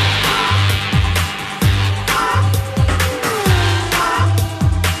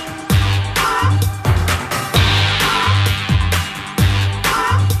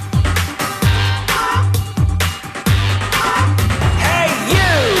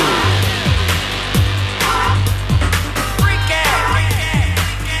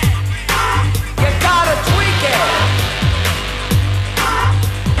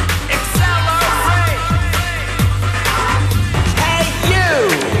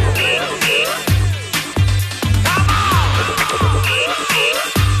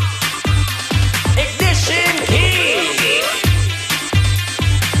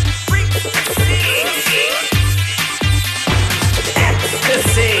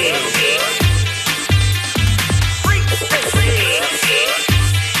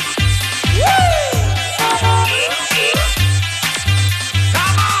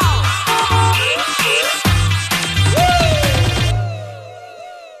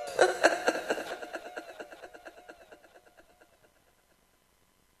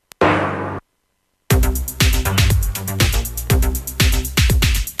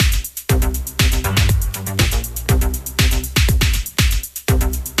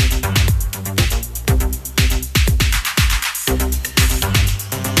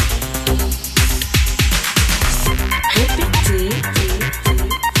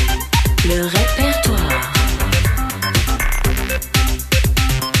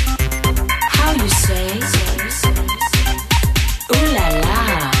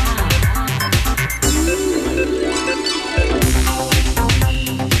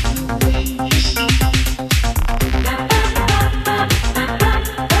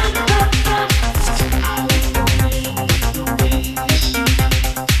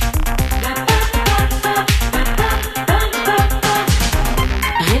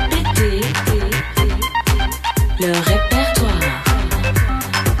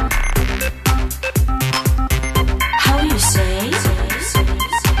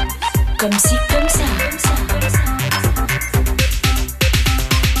Comme si, comme ça.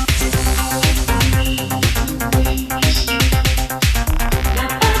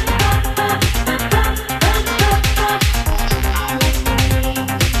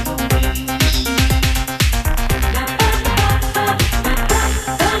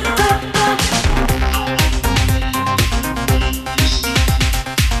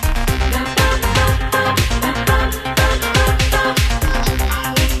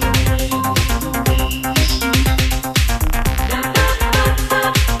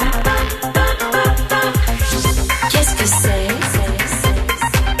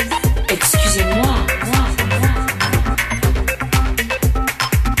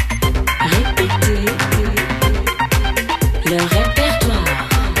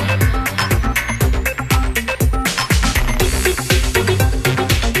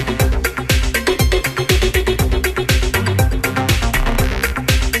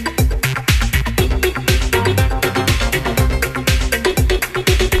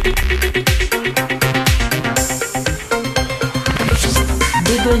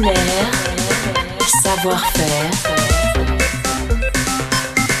 Savoir-faire.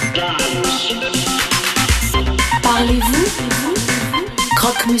 Parlez-vous?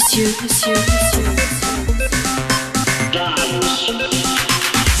 Croque-monsieur.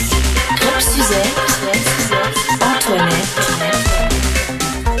 Crêpe Suzette. Antoinette.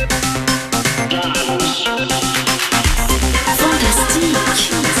 Fantastique.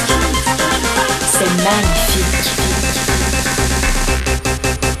 C'est magnifique.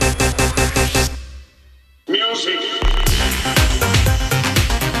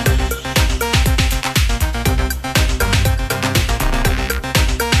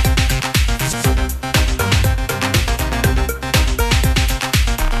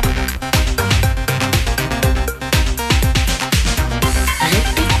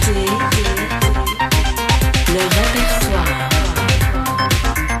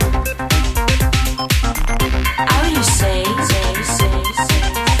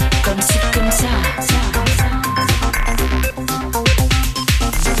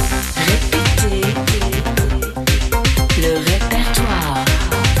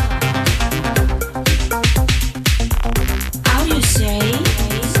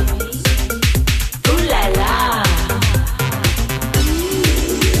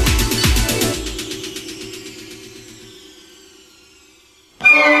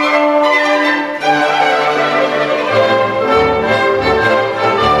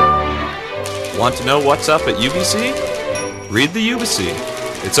 Want to know what's up at UBC? Read the UBC.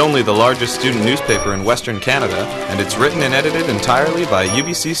 It's only the largest student newspaper in Western Canada, and it's written and edited entirely by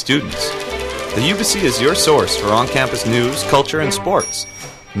UBC students. The UBC is your source for on-campus news, culture, and sports.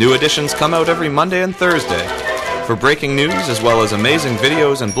 New editions come out every Monday and Thursday. For breaking news as well as amazing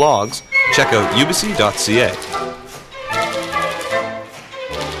videos and blogs, check out ubc.ca.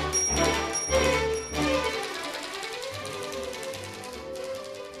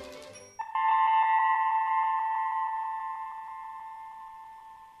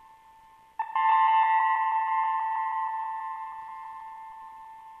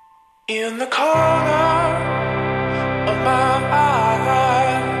 In the corner of my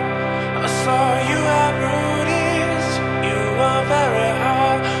eye, I saw you at Rudy's. You were very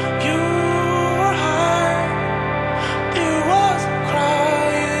high. You were high. You wasn't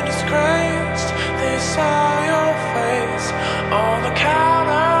crying, disgraced. They saw your face on the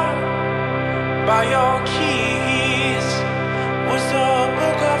counter by your keys. Was the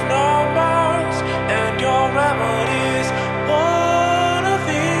book of numbers and your remedies. One of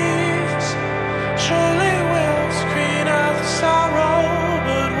these surely will screen out the sorrow,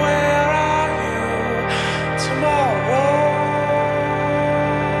 but where are you tomorrow?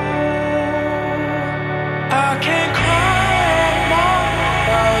 I can't cry anymore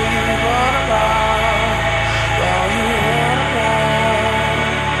while you run around, while you run around.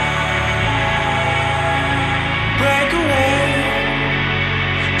 Break away,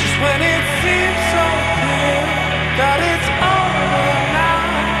 just when it seems so clear that it's over now.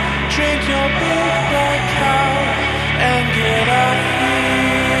 Drink your big black cow and get out of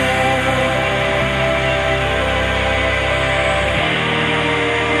here.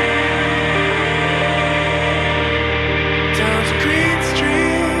 Down to Green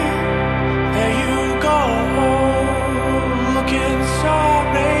Street, there you go, looking so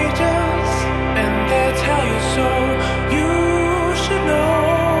outrageous, and they tell you so. You should know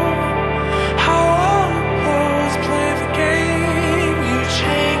how all the pros play the game.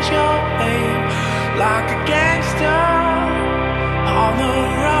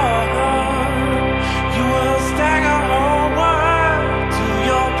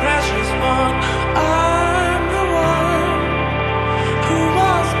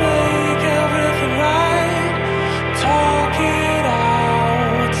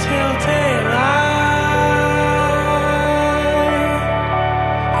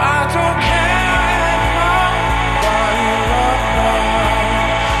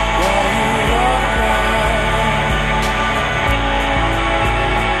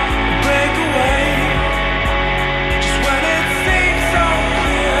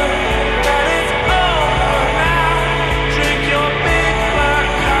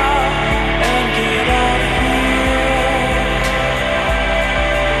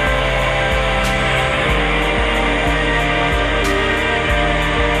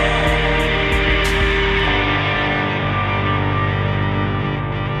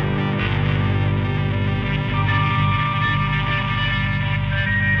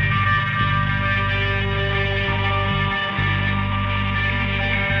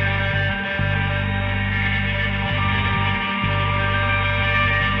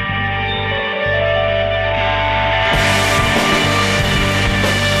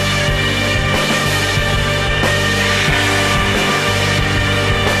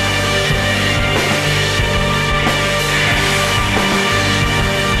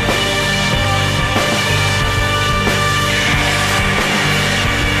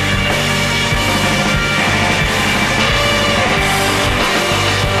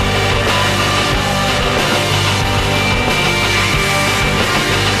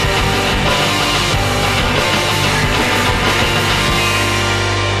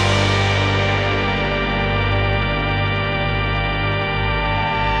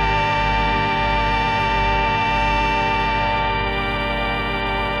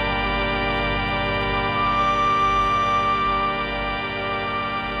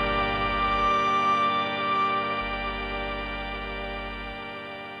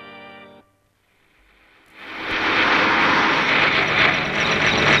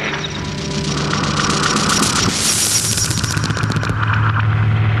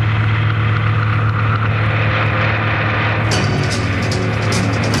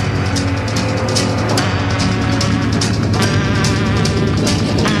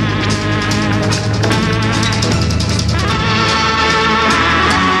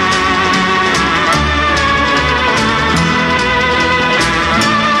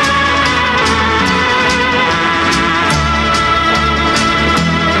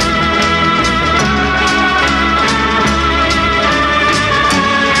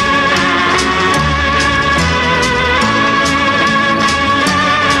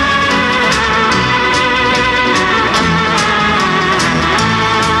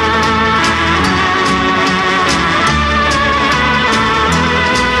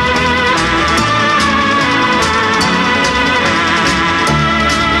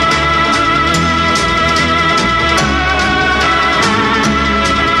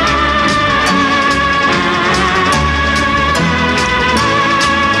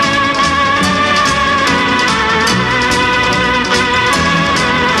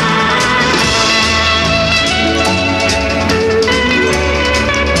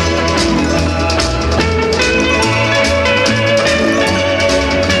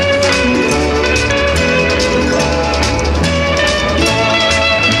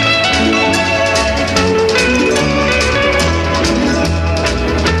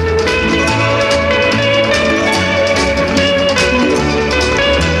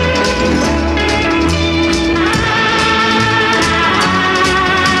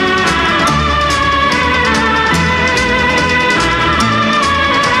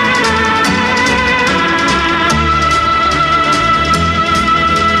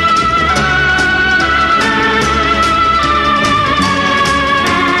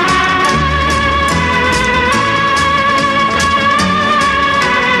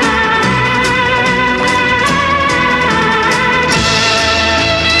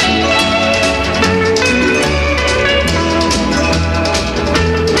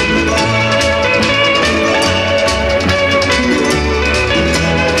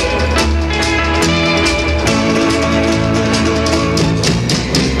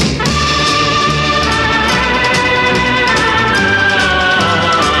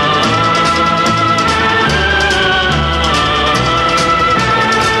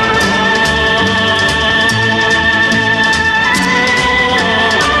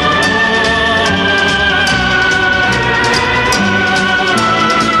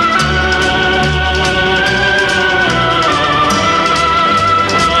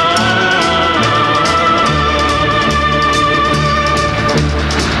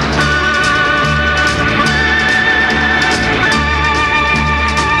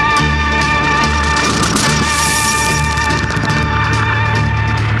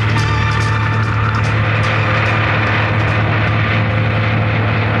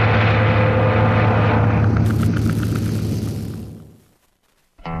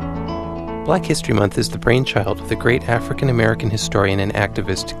 Black History Month is the brainchild of the great African-American historian and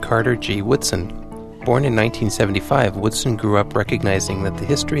activist Carter G. Woodson. Born in 1975, Woodson grew up recognizing that the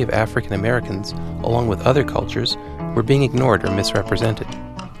history of African Americans, along with other cultures, were being ignored or misrepresented.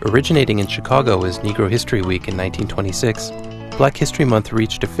 Originating in Chicago as Negro History Week in 1926, Black History Month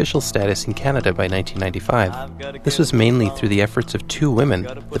reached official status in Canada by 1995. This was mainly through the efforts of two women,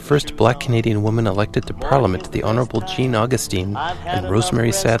 the first Black Canadian woman elected to Parliament, the Honourable Jean Augustine, and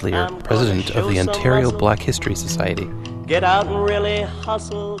Rosemary Sadlier, President of the Ontario Black History Society. Get out and really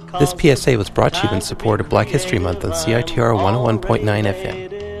hustle. This PSA was brought to you in support of Black History Month on CITR 101.9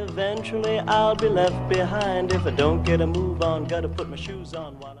 FM. Eventually I'll be left behind if I don't get a move on. Gotta put my shoes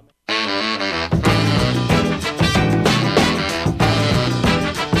on while I'm...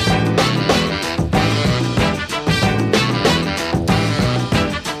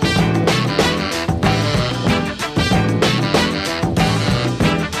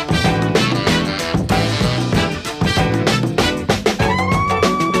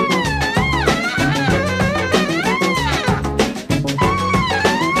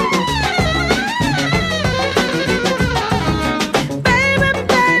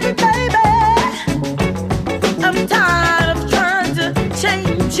 I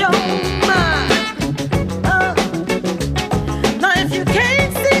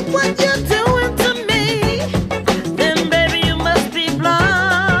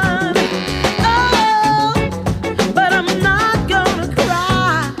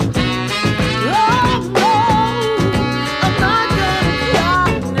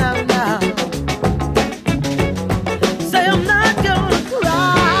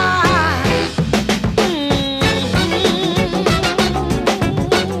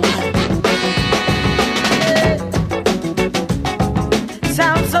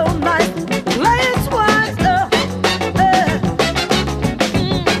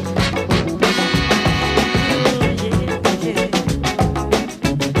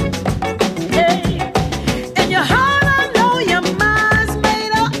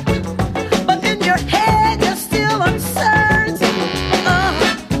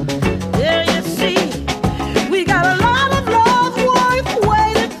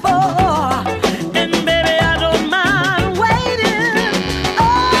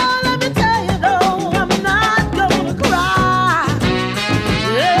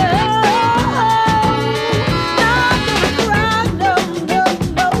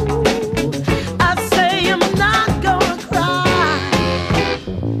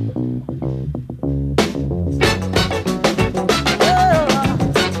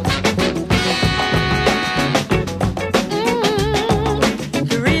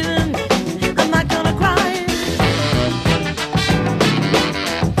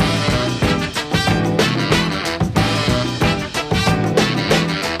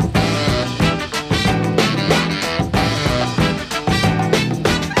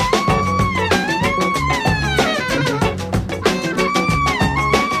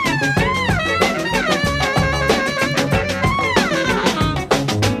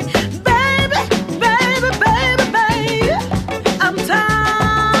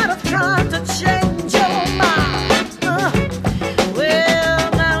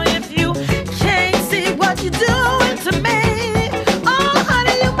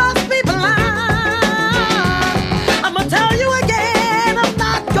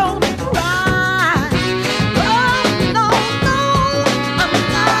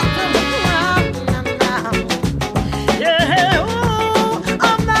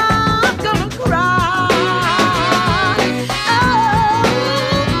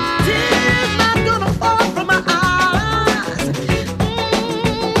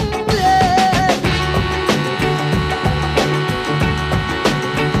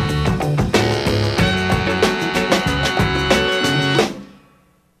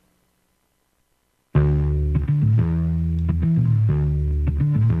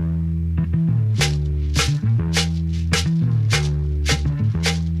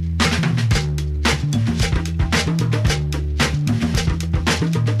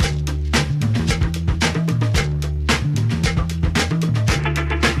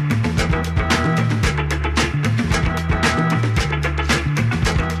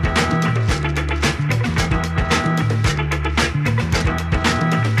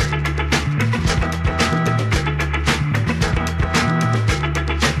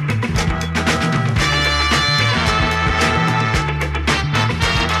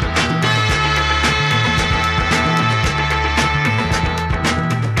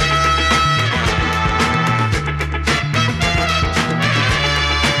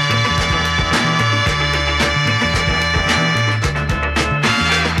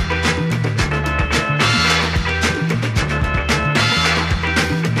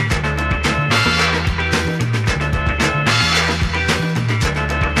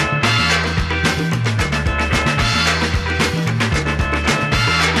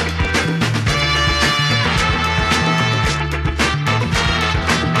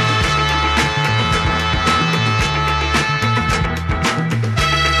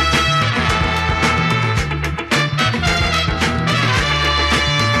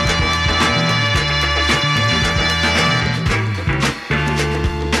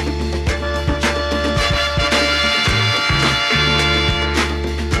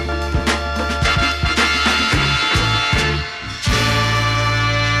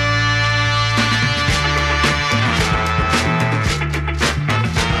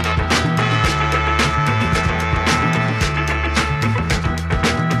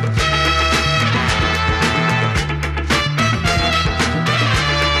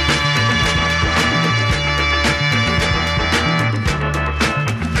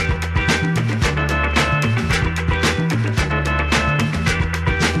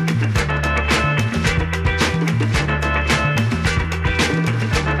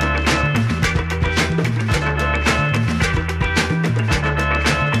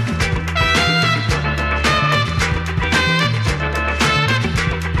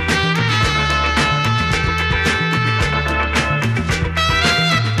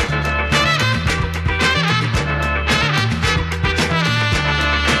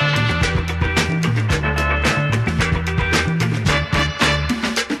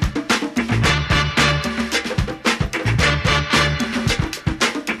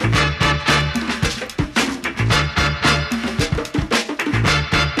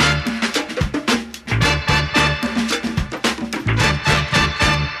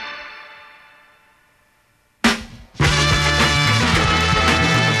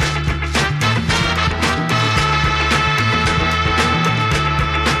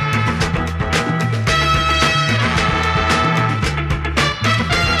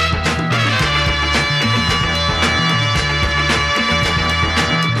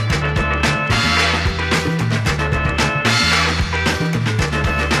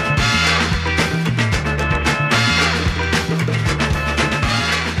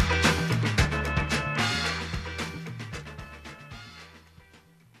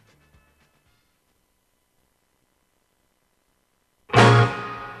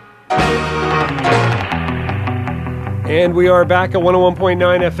And we are back at 101.9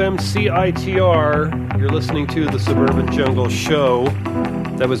 FM CITR. You're listening to the Suburban Jungle Show.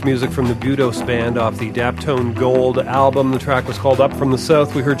 That was music from the Budos Band off the Daptone Gold album. The track was called Up From the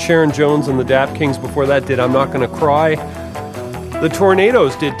South. We heard Sharon Jones and the Dap Kings before that did I'm Not Gonna Cry. The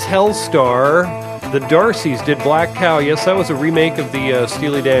Tornadoes did Telstar. The Darcys did Black Cow. Yes, that was a remake of the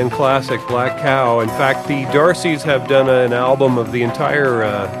Steely Dan classic Black Cow. In fact, the Darcys have done an album of the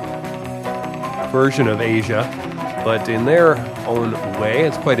entire version of Asia, but in their own way.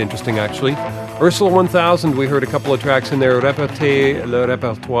 It's quite interesting, actually. Ursula 1000, we heard a couple of tracks in there. Répétez le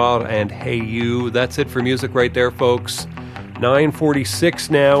répertoire and Hey You. That's it for music right there, folks.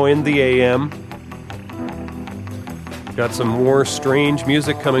 9:46 now in the AM. Got some more strange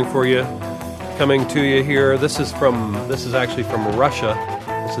music coming to you here. This is actually from Russia.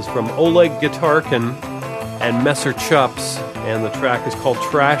 This is from Oleg Guitarkin and Messer Chups, and the track is called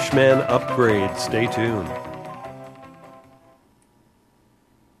Trashman Upgrade. Stay tuned.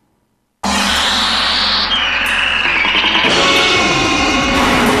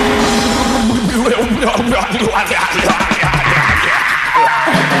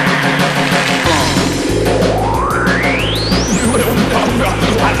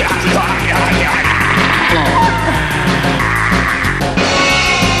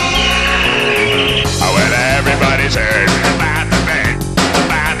 Everybody's heard about the band,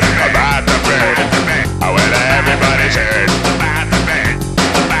 about the band. Oh, well, everybody's heard about the band,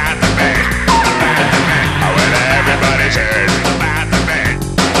 about the band. Oh, well, everybody's heard about the band,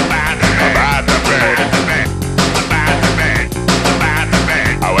 about the band, about the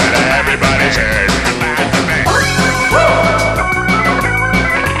band. Oh, well, everybody's heard about the band. Oh, well,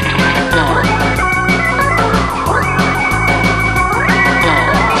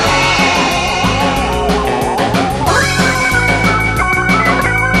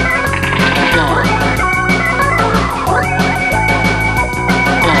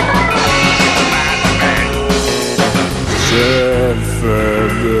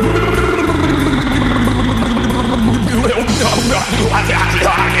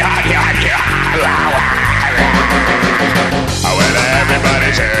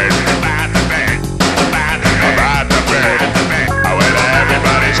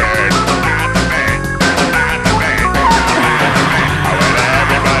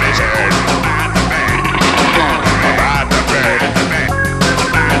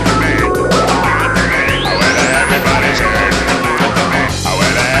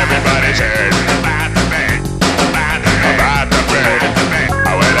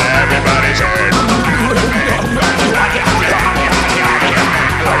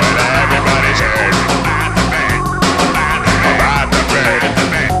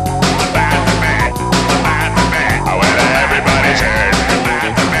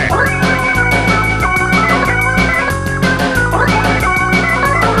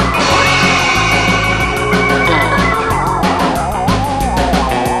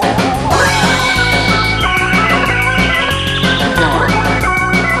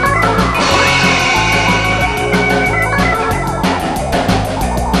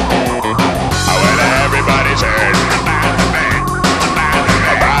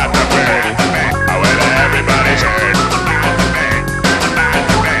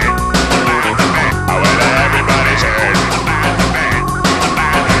 everybody's heard about the band, about the band. Oh, well,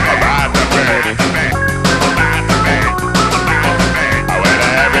 everybody's heard about the band, about the band.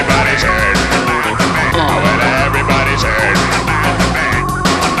 Oh, well, everybody's heard about the band,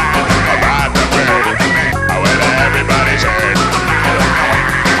 about the band, about the band. Oh, well, everybody's heard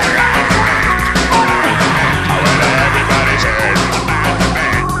about the band. Oh, well, everybody's heard about the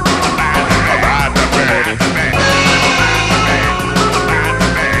band, about the band.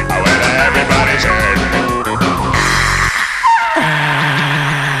 Oh, well, everybody's heard.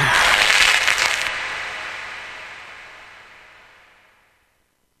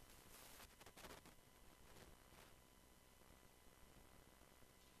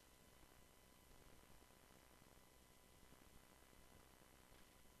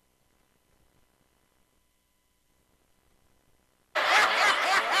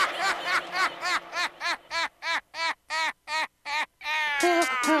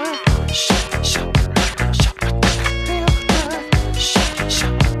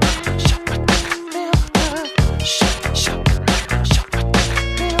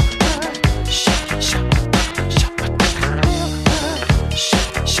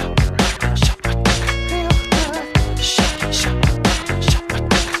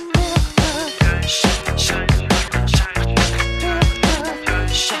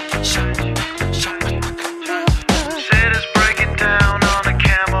 Said it's breaking down on a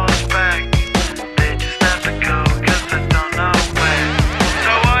camel's back.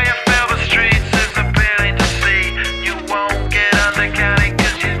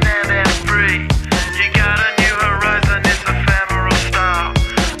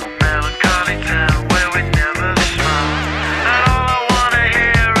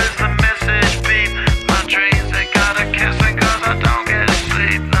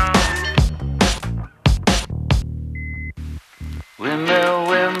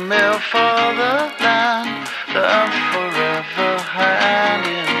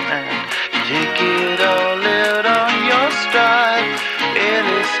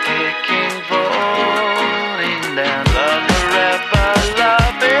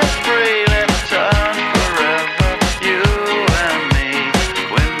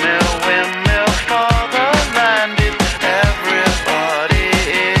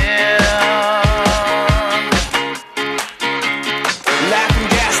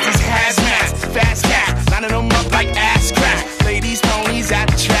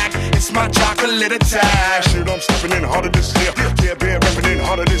 little tired. Shit, I'm stepping in harder this year. Yeah, been repping in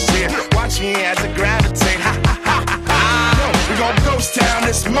harder this year. Watch me as I gravitate. Ha ha ha ha ha. We gon' ghost town,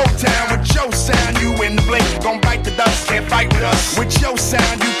 this Motown with your sound. You in the blink, gon' bite the dust. Can't fight with us. With your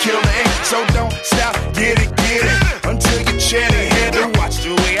sound, you kill the ink. So don't stop, get it until you chat ahead and watch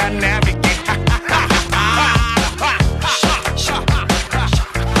the way I navigate. Ha ha ha ha ha.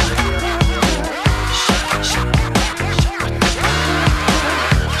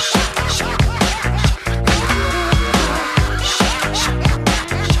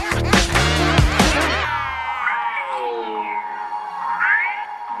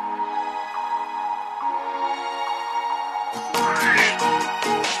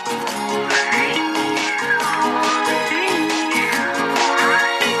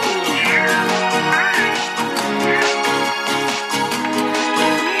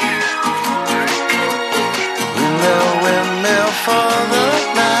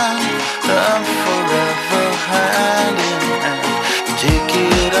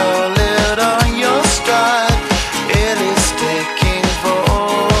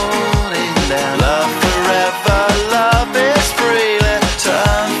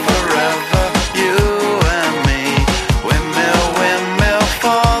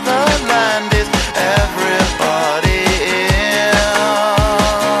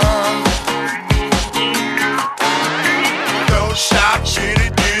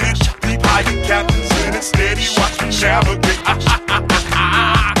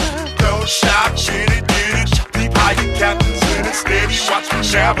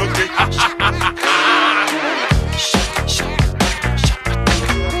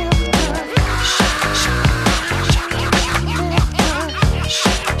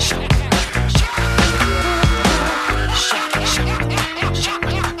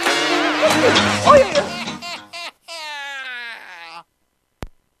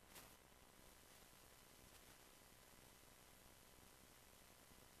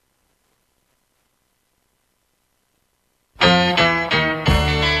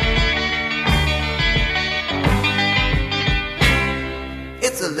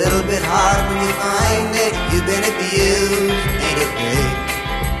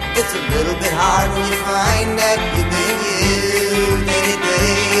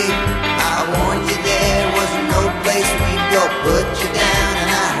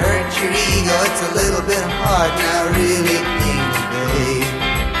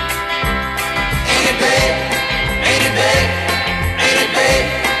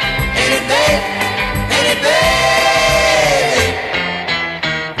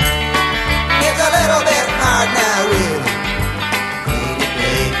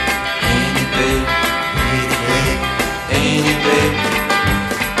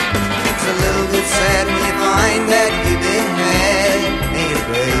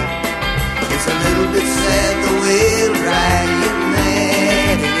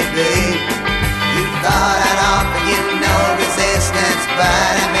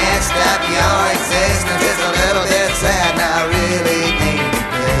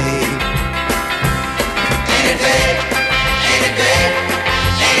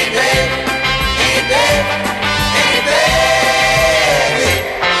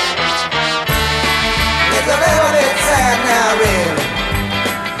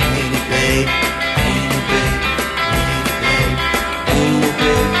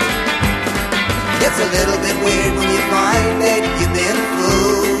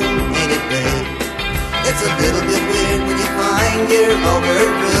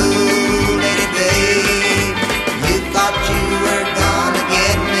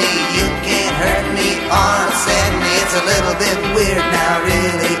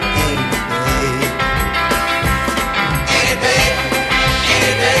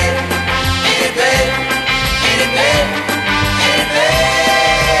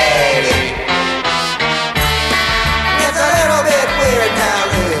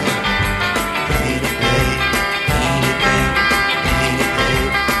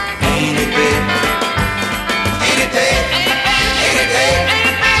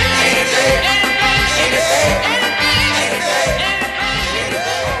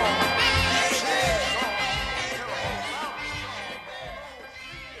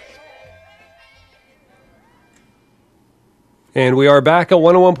 And we are back at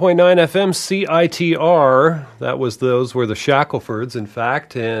 101.9 FM CITR. Those were the Shacklefords, in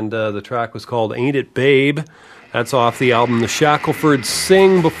fact, and the track was called Ain't It Babe. That's off the album The Shacklefords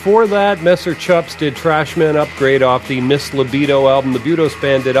Sing. Before that, Messer Chups did Trashman Upgrade off the Miss Libido album. The Budos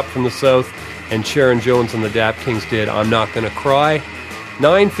Band did Up From the South, and Sharon Jones and the Dap Kings did I'm Not Gonna Cry.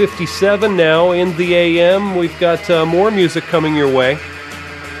 9:57 now in the AM. We've got more music coming your way.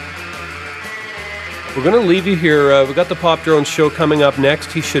 We're going to leave you here. We've got the Pop Drones show coming up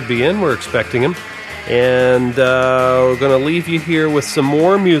next. He should be in. We're expecting him. And we're going to leave you here with some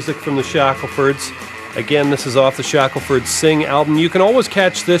more music from the Shacklefords. Again, this is off the Shacklefords Sing album. You can always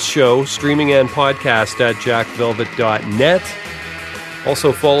catch this show, streaming and podcast, at jackvelvet.net.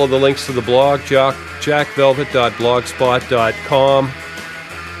 Also follow the links to the blog, jackvelvet.blogspot.com.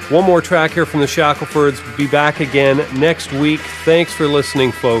 One more track here from the Shacklefords. Be back again next week. Thanks for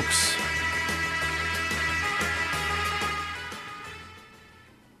listening, folks.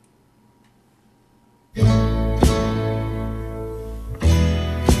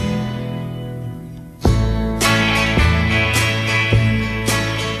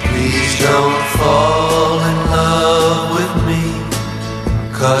 Don't fall in love with me,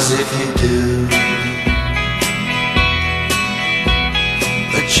 'cause if you do,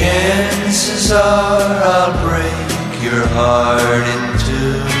 the chances are I'll break your heart in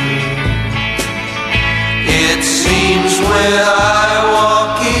two. It seems when I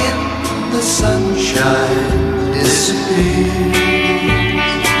walk in, the sunshine disappears,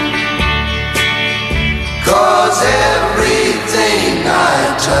 'cause everything I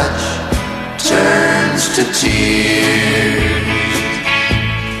touch turns to tears.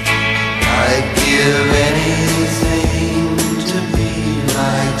 I'd give anything to be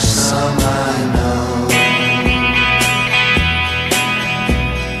like some I know,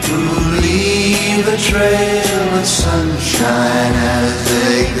 who leave a trail of sunshine as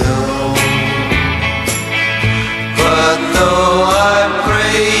they go. But though I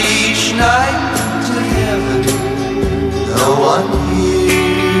pray each night to heaven, no one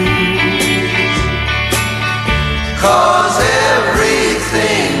hears, 'cause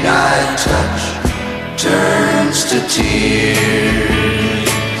everything I touch turns to tears.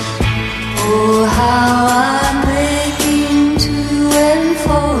 Oh, how I'm aching to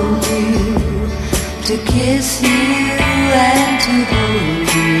enfold you, to kiss you and to hold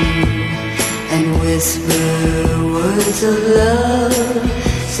you, and whisper words of love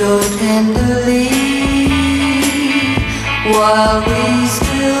so tenderly. While we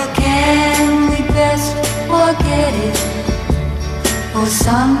still can, we best forget it, or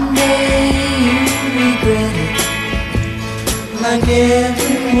someday you'll regret it, like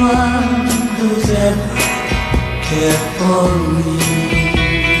everyone who's ever cared for me.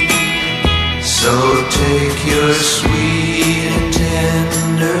 So take your sweet and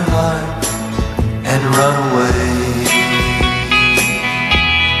tender heart and run away.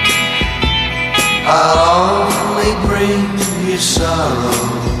 I'll only bring you sorrow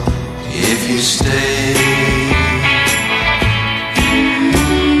if you stay.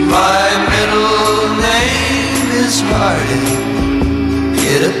 My middle name is Harding,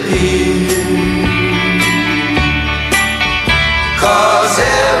 it appears, 'cause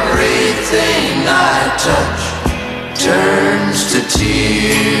everything I touch turns to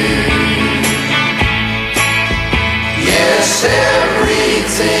tears. Yes,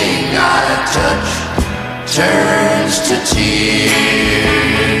 everything I touch turns to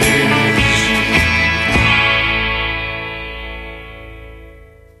tears.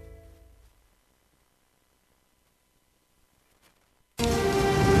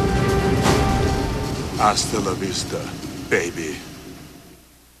 Hasta la vista, baby.